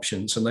targeting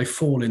options, and they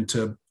fall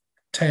into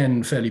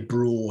 10 fairly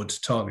broad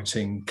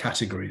targeting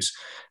categories.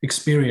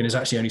 Experian is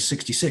actually only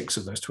 66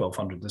 of those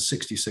 1,200. There's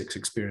 66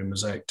 Experian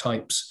Mosaic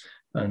types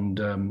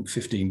and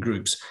 15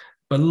 groups,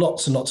 but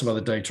lots and lots of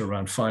other data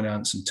around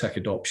finance and tech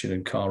adoption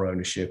and car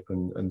ownership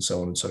and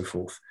so on and so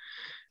forth.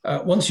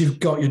 Once you've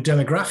got your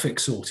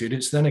demographics sorted,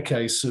 it's then a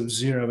case of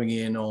zeroing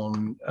in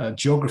on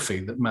geography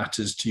that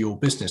matters to your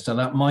business. Now,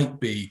 that might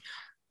be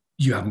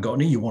you haven't got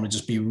any, you want to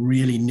just be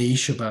really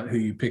niche about who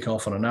you pick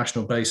off on a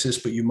national basis,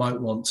 but you might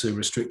want to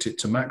restrict it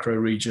to macro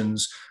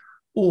regions,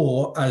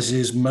 or, as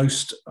is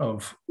most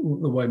of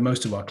the way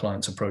most of our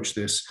clients approach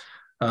this,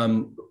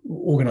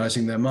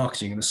 organizing their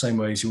marketing in the same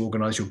way as you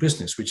organize your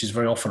business, which is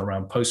very often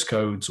around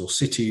postcodes or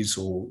cities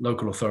or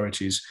local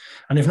authorities.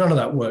 And if none of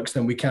that works,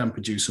 then we can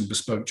produce some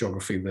bespoke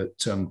geography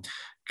that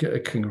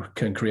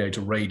can create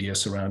a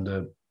radius around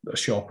a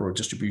shop or a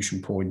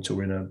distribution point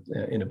or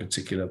in a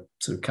particular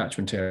sort of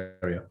catchment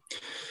area.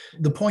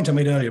 The point I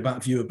made earlier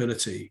about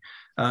viewability,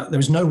 there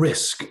is no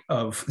risk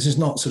of, this is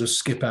not sort of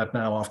skip ad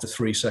now after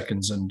 3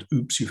 seconds and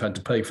oops, you've had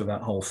to pay for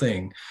that whole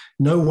thing.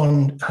 No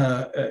one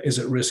is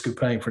at risk of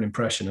paying for an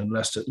impression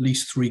unless at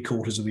least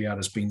 3/4 of the ad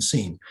has been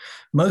seen.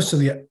 Most of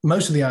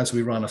the ads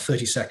we run are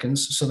 30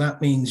 seconds. So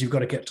that means you've got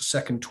to get to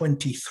second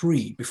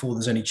 23 before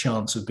there's any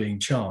chance of being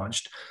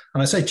charged.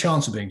 And I say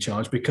chance of being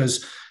charged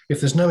because If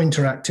there's no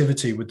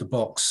interactivity with the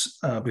box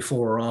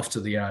before or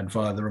after the ad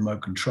via the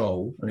remote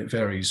control, and it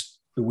varies,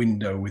 the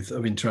window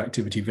of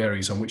interactivity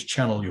varies on which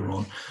channel you're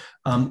on,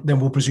 then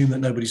we'll presume that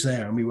nobody's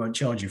there and we won't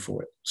charge you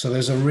for it. So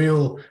there's a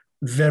real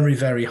very,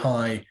 very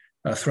high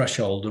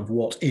threshold of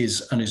what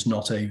is and is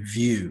not a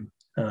view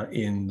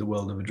in the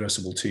world of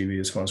addressable TV,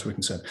 as far as we're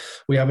concerned.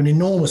 We have an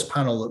enormous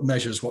panel that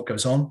measures what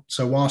goes on.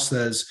 So whilst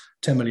there's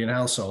 10 million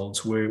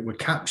households, we're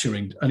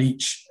capturing, and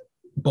each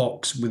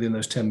box within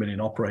those 10 million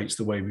operates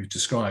the way we've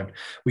described.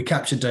 We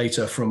capture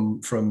data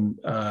from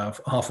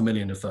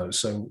 500,000 of those,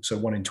 so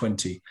 1 in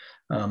 20,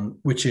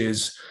 which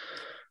is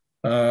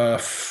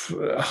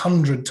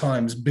 100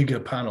 times bigger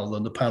panel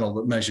than the panel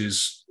that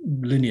measures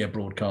linear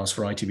broadcast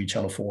for ITV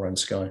Channel 4 and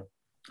Sky.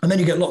 And then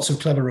you get lots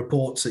of clever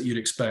reports that you'd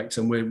expect,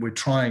 and we're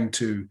trying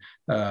to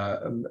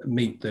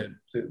meet the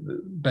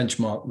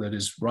benchmark that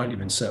has rightly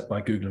been set by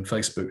Google and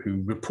Facebook,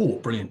 who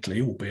report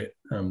brilliantly, albeit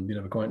you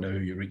never quite know who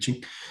you're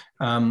reaching,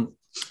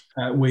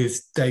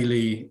 with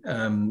daily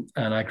and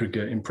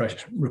aggregate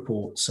impression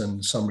reports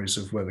and summaries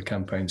of where the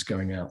campaign's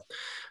going out.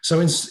 So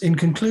in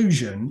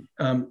conclusion,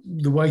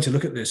 the way to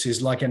look at this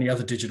is like any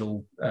other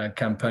digital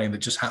campaign that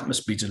just happens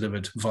to be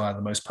delivered via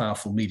the most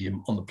powerful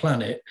medium on the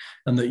planet,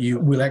 and that you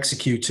will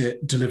execute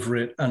it, deliver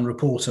it, and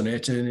report on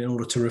it in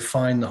order to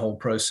refine the whole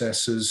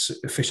process as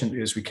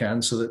efficiently as we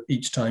can, so that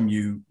each time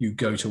you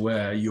go to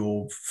air,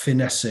 you're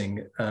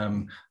finessing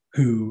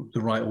who the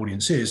right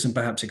audience is, and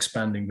perhaps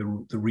expanding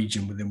the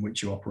region within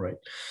which you operate.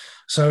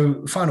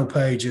 So final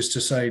page is to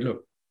say,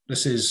 look,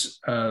 this is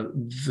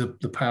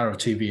the power of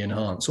TV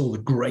Enhance, all the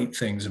great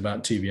things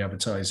about TV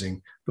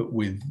advertising, but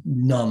with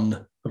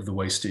none of the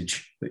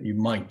wastage that you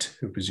might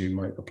have presumed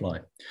might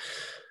apply.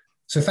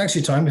 So thanks for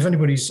your time. If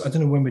anybody's, I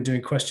don't know when we're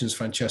doing questions,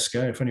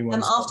 Francesca, if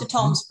anyone's... After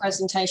Tom's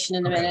presentation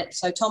in a minute.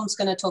 So Tom's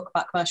going to talk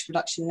about commercial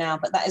production now,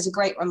 but that is a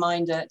great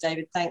reminder,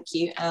 David, thank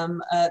you,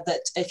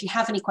 that if you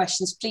have any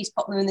questions, please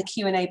pop them in the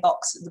Q&A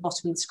box at the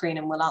bottom of the screen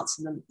and we'll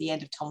answer them at the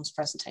end of Tom's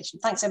presentation.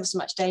 Thanks ever so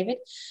much, David.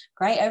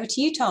 Great, over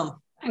to you,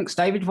 Tom. Thanks,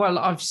 David. Well,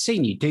 I've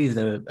seen you do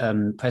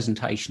the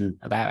presentation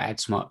about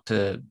AdSmart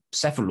to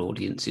several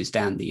audiences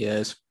down the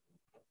years,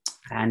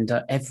 and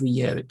every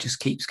year it just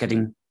keeps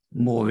getting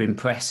more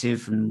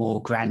impressive and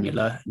more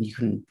granular, and you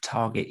can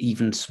target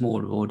even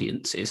smaller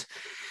audiences.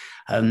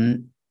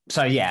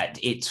 So yeah,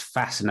 it's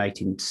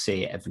fascinating to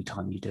see it every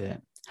time you do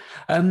it.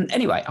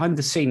 Anyway, I'm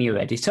the senior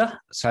editor,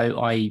 so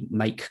I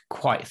make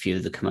quite a few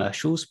of the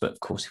commercials, but of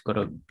course we've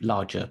got a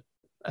larger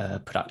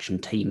production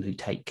team who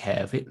take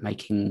care of it,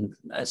 making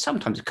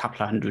sometimes a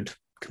couple of hundred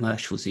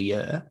commercials a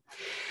year.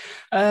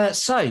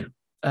 So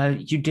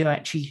you do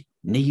actually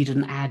need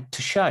an ad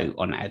to show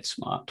on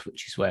AdSmart,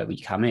 which is where we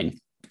come in.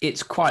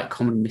 It's quite a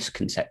common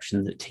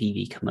misconception that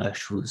TV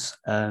commercials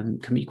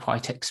can be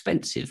quite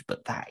expensive,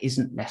 but that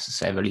isn't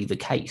necessarily the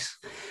case.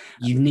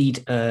 You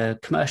need a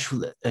commercial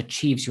that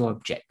achieves your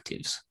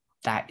objectives.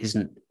 That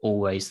isn't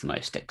always the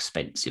most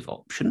expensive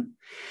option.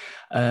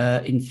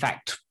 In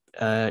fact,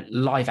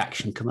 live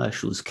action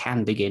commercials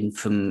can begin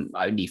from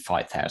only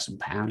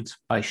 £5,000.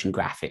 Motion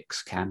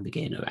graphics can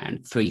begin around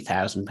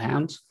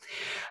 £3,000.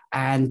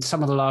 And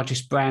some of the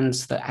largest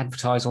brands that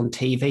advertise on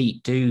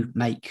TV do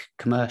make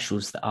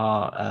commercials that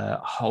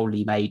are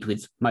wholly made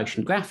with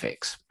motion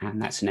graphics.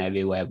 And that's an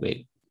area where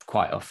we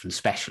quite often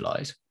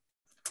specialise.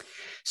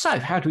 So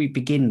how do we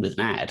begin with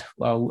an ad?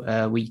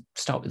 Well, we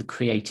start with a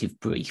creative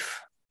brief.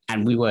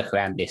 And we work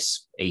around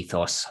this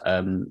ethos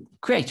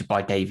created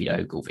by David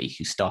Ogilvy,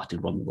 who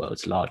started one of the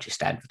world's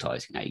largest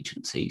advertising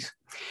agencies.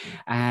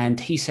 And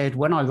he said,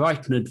 when I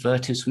write an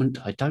advertisement,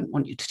 I don't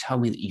want you to tell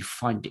me that you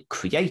find it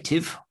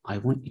creative. I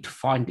want you to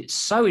find it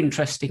so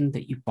interesting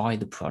that you buy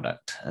the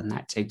product. And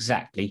that's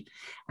exactly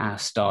our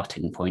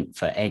starting point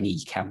for any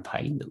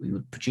campaign that we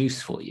would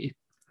produce for you.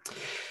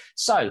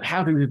 So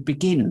how do we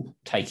begin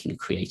taking a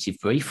creative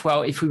brief?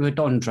 Well, if we were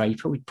Don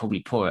Draper, we'd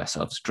probably pour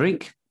ourselves a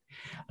drink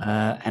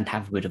and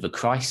have a bit of a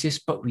crisis,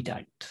 but we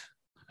don't.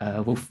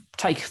 We'll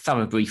take a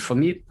thorough brief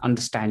from you,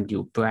 understand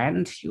your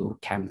brand, your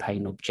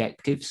campaign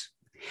objectives.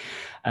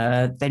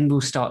 Then we'll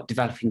start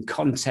developing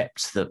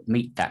concepts that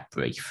meet that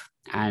brief.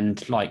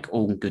 And like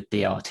all good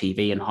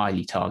DRTV and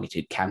highly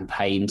targeted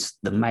campaigns,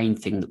 the main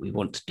thing that we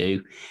want to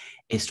do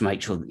is to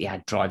make sure that the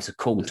ad drives a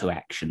call to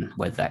action,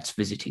 whether that's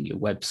visiting your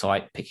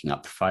website, picking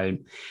up the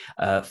phone,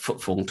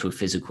 footfall to a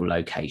physical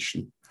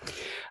location.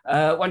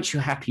 Once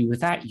you're happy with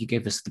that, you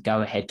give us the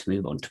go-ahead to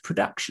move on to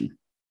production.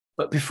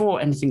 But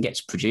before anything gets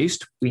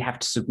produced, we have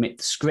to submit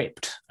the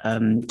script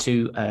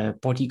to a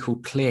body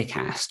called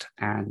Clearcast.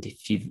 And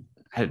if you've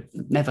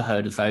never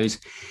heard of those,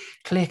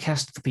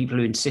 Clearcast are the people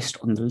who insist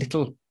on the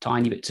little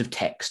tiny bits of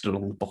text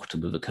along the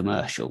bottom of a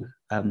commercial,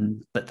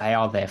 but they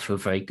are there for a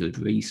very good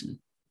reason.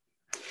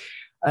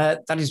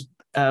 That is,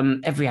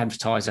 every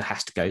advertiser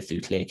has to go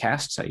through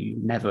Clearcast, so you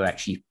never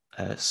actually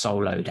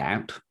soloed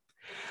out.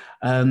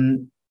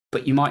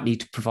 But you might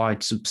need to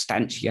provide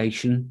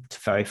substantiation to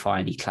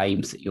verify any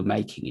claims that you're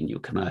making in your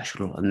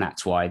commercial, and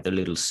that's why the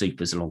little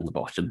supers along the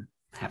bottom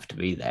have to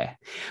be there.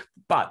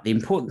 But the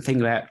important thing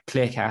about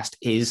Clearcast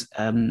is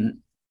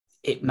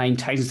it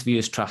maintains the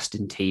viewer's trust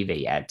in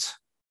TV ads.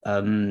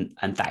 And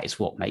that is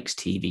what makes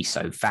TV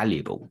so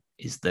valuable,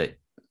 is that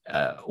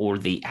all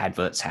of the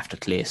adverts have to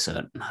clear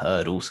certain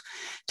hurdles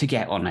to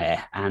get on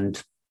air.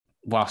 And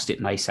whilst it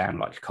may sound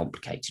like a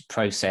complicated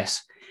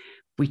process,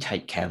 we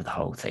take care of the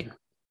whole thing.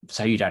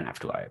 So you don't have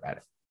to worry about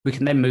it. We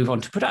can then move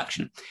on to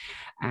production.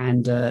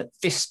 And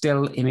this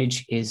still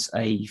image is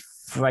a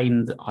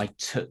frame that I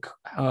took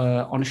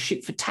on a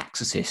ship for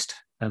Tax Assist.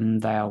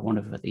 They are one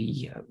of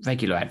the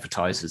regular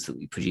advertisers that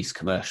we produce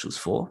commercials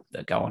for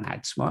that go on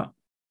AdSmart.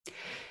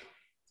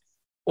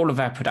 All of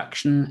our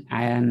production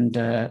and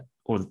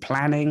all the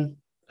planning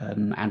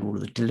and all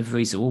of the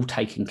deliveries are all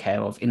taken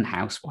care of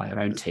in-house by our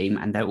own team,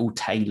 and they're all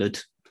tailored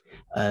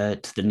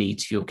to the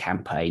needs of your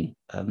campaign.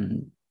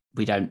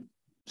 We don't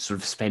sort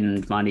of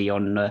spend money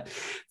on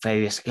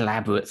various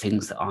elaborate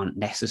things that aren't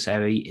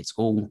necessary. It's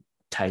all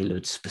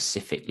tailored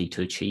specifically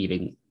to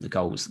achieving the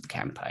goals of the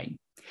campaign.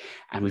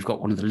 And we've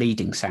got one of the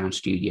leading sound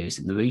studios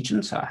in the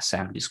region, so our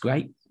sound is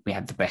great. We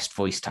have the best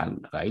voice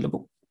talent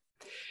available.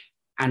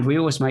 And we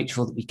always make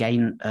sure that we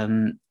gain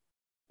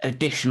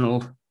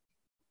additional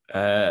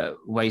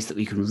ways that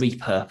we can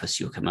repurpose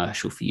your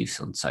commercial for use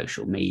on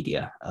social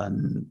media.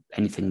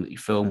 Anything that you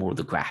film, all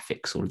the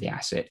graphics, all of the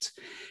assets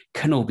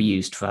can all be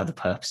used for other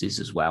purposes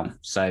as well.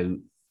 So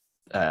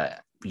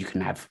you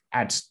can have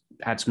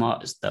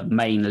AdSmart as the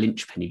main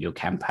linchpin of your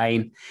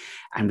campaign,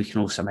 and we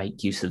can also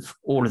make use of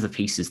all of the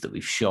pieces that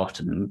we've shot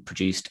and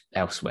produced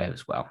elsewhere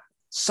as well.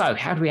 So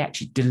how do we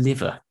actually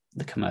deliver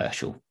the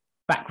commercial?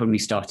 Back when we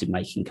started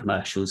making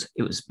commercials,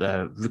 it was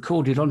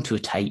recorded onto a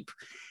tape,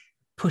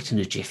 put in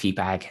a jiffy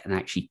bag, and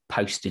actually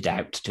posted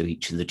out to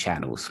each of the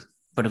channels.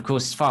 But of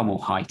course, it's far more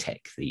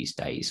high-tech these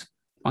days.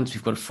 Once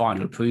we've got a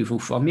final approval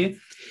from you,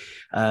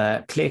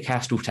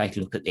 Clearcast will take a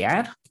look at the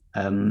ad,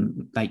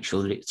 make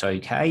sure that it's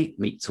okay,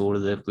 meets all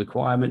of the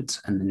requirements,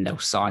 and then they'll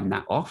sign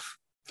that off.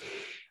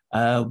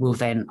 We'll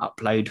then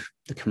upload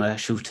the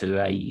commercial to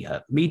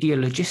a media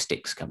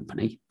logistics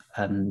company.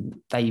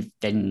 They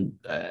then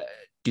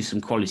do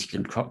some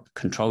quality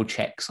control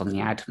checks on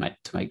the ad to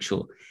make sure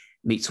it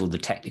meets all the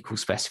technical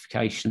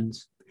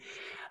specifications.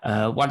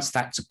 Once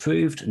that's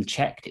approved and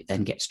checked, it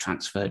then gets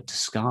transferred to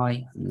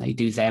Sky, and they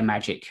do their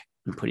magic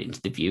and put it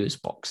into the viewers'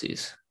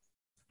 boxes.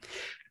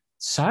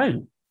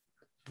 So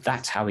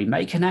that's how we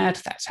make an ad.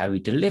 That's how we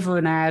deliver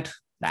an ad.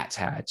 That's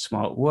how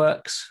AdSmart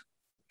works.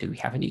 Do we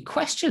have any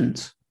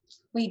questions?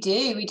 We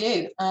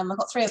do. I've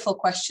got 3 or 4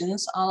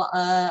 questions.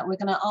 We're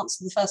going to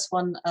answer the first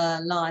one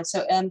live.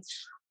 So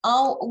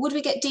would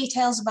we get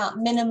details about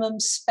minimum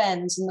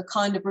spends and the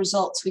kind of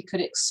results we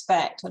could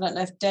expect? I don't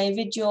know if,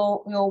 David,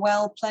 you're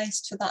well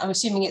placed for that. I'm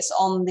assuming it's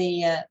on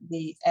the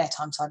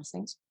airtime side of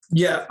things.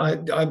 Yeah, I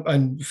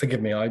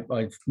forgive me, I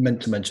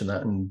meant to mention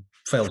that and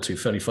failed to.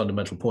 Fairly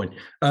fundamental point.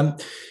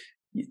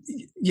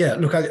 Yeah,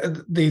 look,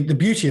 the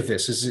beauty of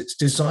this is it's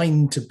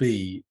designed to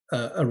be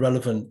a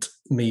relevant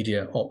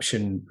media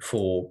option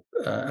for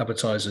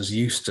advertisers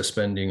used to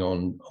spending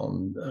on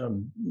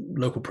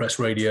local press,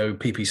 radio,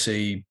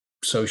 PPC,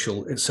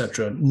 social,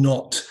 etc.,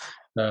 not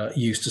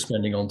used to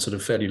spending on sort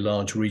of fairly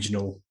large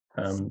regional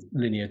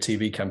linear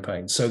TV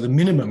campaigns. So the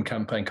minimum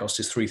campaign cost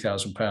is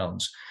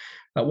 £3,000.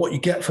 What you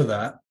get for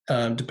that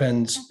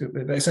depends.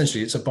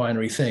 Essentially, it's a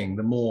binary thing.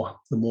 The more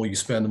you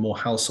spend, the more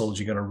households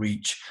you're going to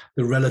reach.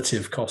 The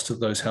relative cost of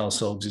those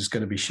households is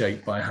going to be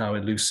shaped by how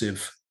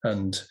elusive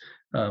and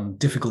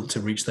difficult to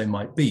reach they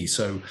might be.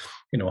 So,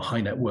 a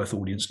high net worth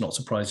audience, not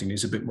surprisingly,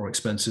 is a bit more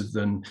expensive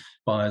than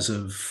buyers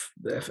of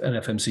an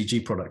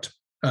FMCG product.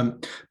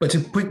 But to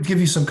give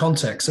you some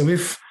context, so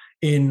if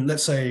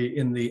let's say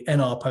in the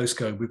NR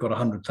postcode, we've got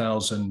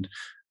 100,000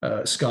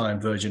 Sky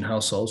and Virgin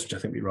households, which I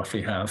think we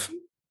roughly have,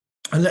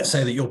 and let's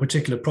say that your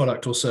particular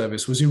product or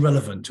service was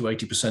irrelevant to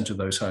 80% of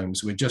those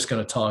homes, we're just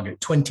going to target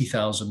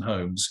 20,000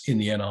 homes in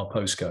the NR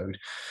postcode.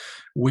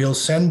 We'll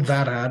send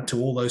that ad to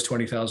all those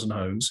 20,000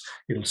 homes.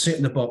 It'll sit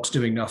in the box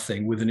doing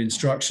nothing with an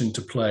instruction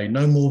to play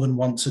no more than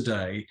once a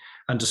day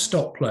and to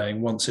stop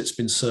playing once it's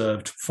been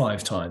served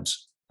 5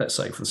 times. Let's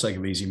say, for the sake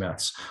of easy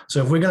maths.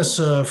 So if we're going to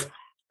serve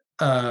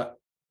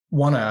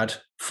one ad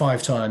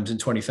 5 times in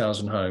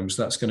 20,000 homes,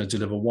 that's going to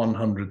deliver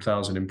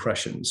 100,000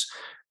 impressions.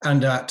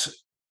 And at,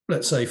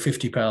 let's say,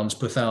 £50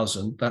 per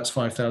 1,000, that's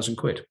 5,000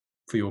 quid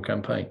for your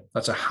campaign.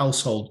 That's a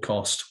household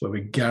cost where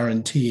we're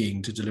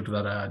guaranteeing to deliver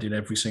that ad in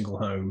every single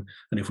home.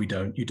 And if we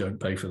don't, you don't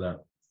pay for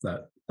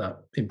that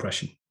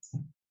impression.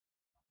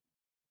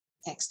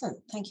 Excellent.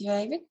 Thank you,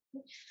 David.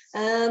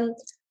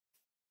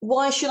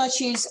 Why should I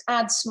choose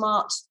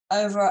AdSmart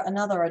over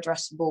another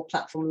addressable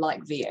platform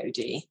like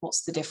VOD?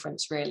 What's the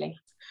difference, really?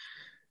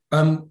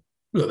 Look,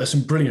 there's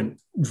some brilliant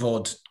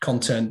VOD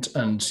content,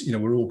 and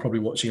we're all probably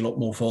watching a lot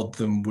more VOD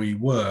than we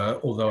were.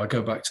 Although I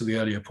go back to the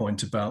earlier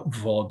point about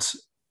VOD,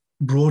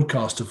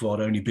 broadcast of VOD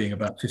only being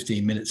about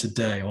 15 minutes a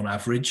day on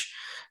average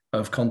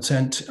of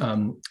content.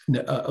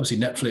 Obviously,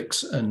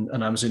 Netflix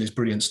and Amazon is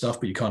brilliant stuff,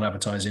 but you can't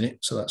advertise in it,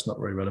 so that's not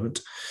very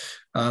relevant.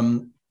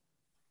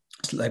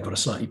 They've got a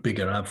slightly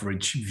bigger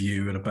average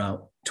view at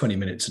about 20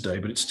 minutes a day,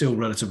 but it's still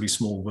relatively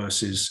small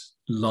versus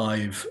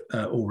live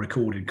or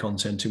recorded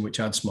content in which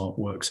AdSmart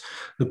works.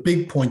 The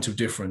big point of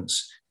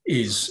difference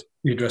is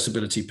the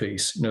addressability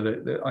piece. You know,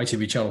 the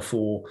ITV Channel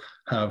 4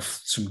 have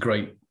some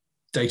great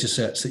data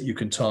sets that you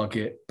can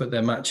target, but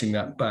they're matching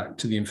that back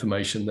to the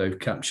information they've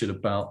captured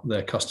about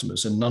their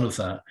customers, and none of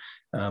that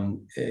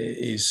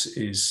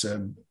is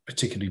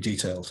particularly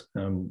detailed.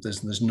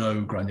 There's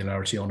no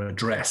granularity on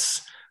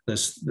address.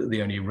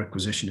 The only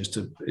requisition is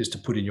to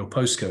put in your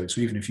postcode.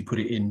 So even if you put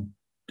it in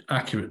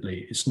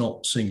accurately, it's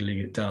not singling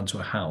it down to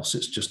a house.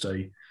 It's just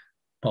a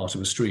part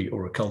of a street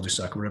or a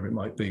cul-de-sac or whatever it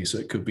might be. So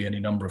it could be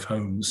any number of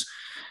homes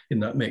in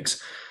that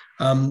mix.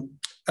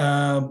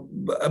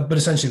 But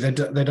essentially,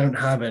 they don't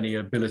have any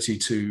ability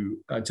to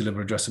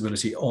deliver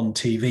addressability on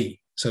TV.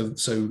 So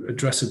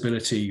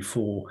addressability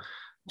for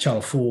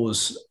Channel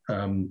 4's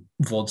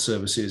VOD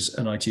services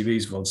and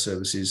ITV's VOD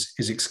services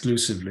is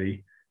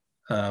exclusively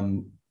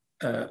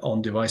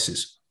on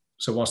devices.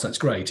 So whilst that's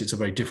great, it's a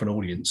very different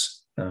audience.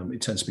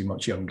 It tends to be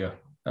much younger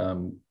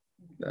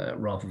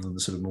rather than the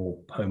sort of more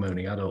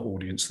home-owning adult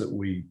audience that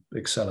we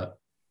excel at.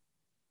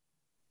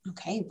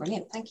 Okay,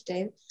 brilliant. Thank you,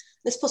 Dave.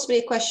 There's possibly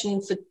a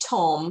question for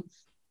Tom.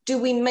 Do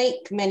we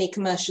make many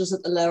commercials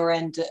at the lower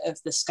end of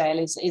the scale?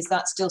 Is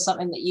that still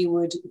something that you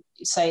would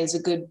say is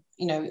a good,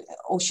 you know,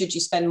 or should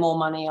you spend more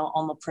money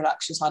on the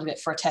production side of it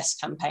for a test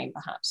campaign,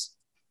 perhaps?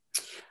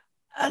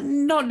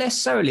 Not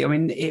necessarily. I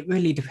mean, it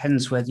really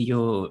depends whether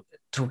you're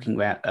talking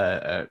about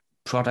a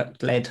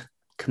product-led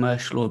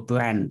commercial or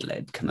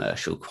brand-led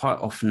commercial. Quite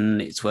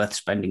often it's worth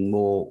spending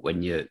more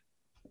when you're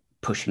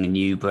pushing a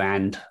new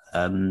brand,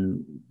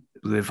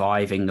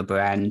 reviving a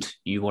brand.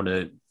 You want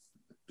to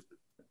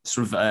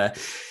sort of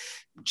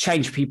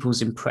change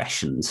people's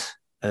impressions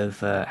of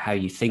how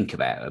you think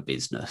about a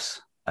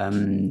business.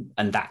 And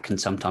that can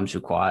sometimes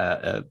require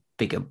a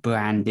bigger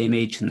brand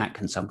image, and that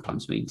can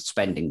sometimes mean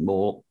spending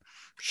more,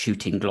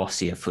 shooting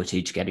glossier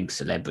footage, getting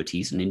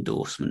celebrities and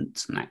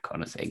endorsements and that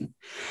kind of thing.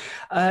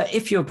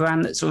 If you're a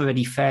brand that's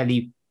already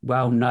fairly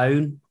well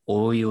known,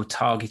 or you're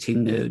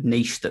targeting a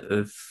niche that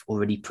have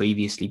already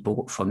previously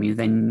bought from you,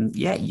 then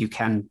yeah, you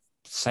can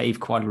save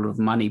quite a lot of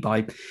money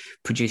by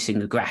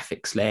producing a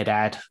graphics-led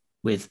ad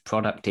with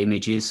product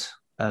images,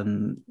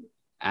 and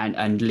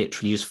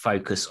literally just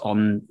focus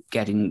on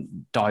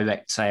getting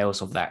direct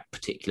sales of that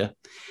particular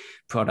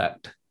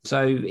product.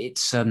 So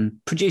it's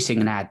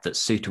producing an ad that's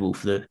suitable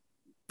for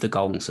the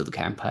goals of the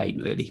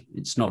campaign, really.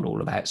 It's not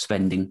all about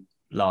spending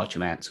large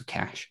amounts of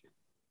cash.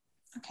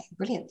 Okay,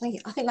 brilliant. Thank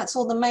you. I think that's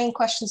all the main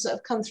questions that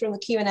have come through in the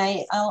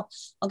Q&A. I'll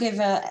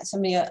give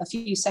somebody a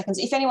few seconds.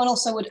 If anyone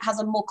also has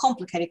a more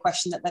complicated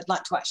question that they'd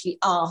like to actually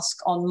ask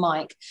on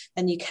mic,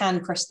 then you can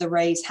press the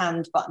raise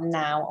hand button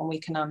now and we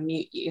can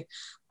unmute you.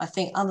 I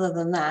think other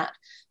than that,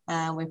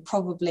 we've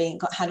probably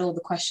had all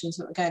the questions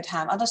that we're going to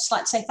have. I'd just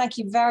like to say thank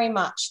you very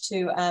much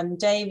to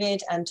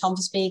David and Tom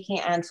for speaking,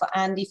 and for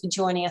Andy for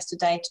joining us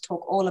today to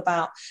talk all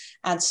about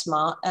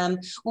AdSmart.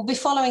 We'll be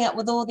following up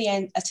with all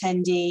the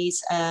attendees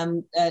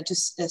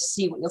just to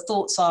see what your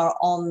thoughts are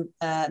on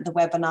the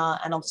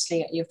webinar, and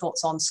obviously your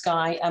thoughts on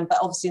Sky. But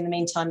obviously in the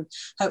meantime,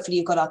 hopefully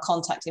you've got our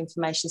contact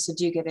information, so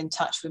do get in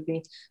touch. We'd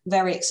be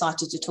very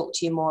excited to talk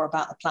to you more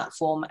about the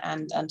platform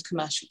and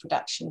commercial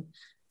production.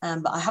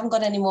 But I haven't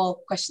got any more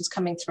questions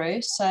coming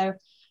through, so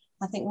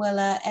I think we'll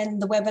end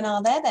the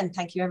webinar there then.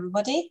 Thank you,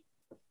 everybody.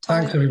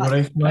 Tom, thanks,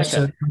 everybody. Nice.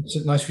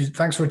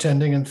 Thanks for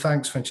attending, and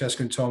thanks,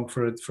 Francesca and Tom,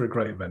 for a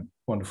great event.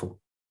 Wonderful.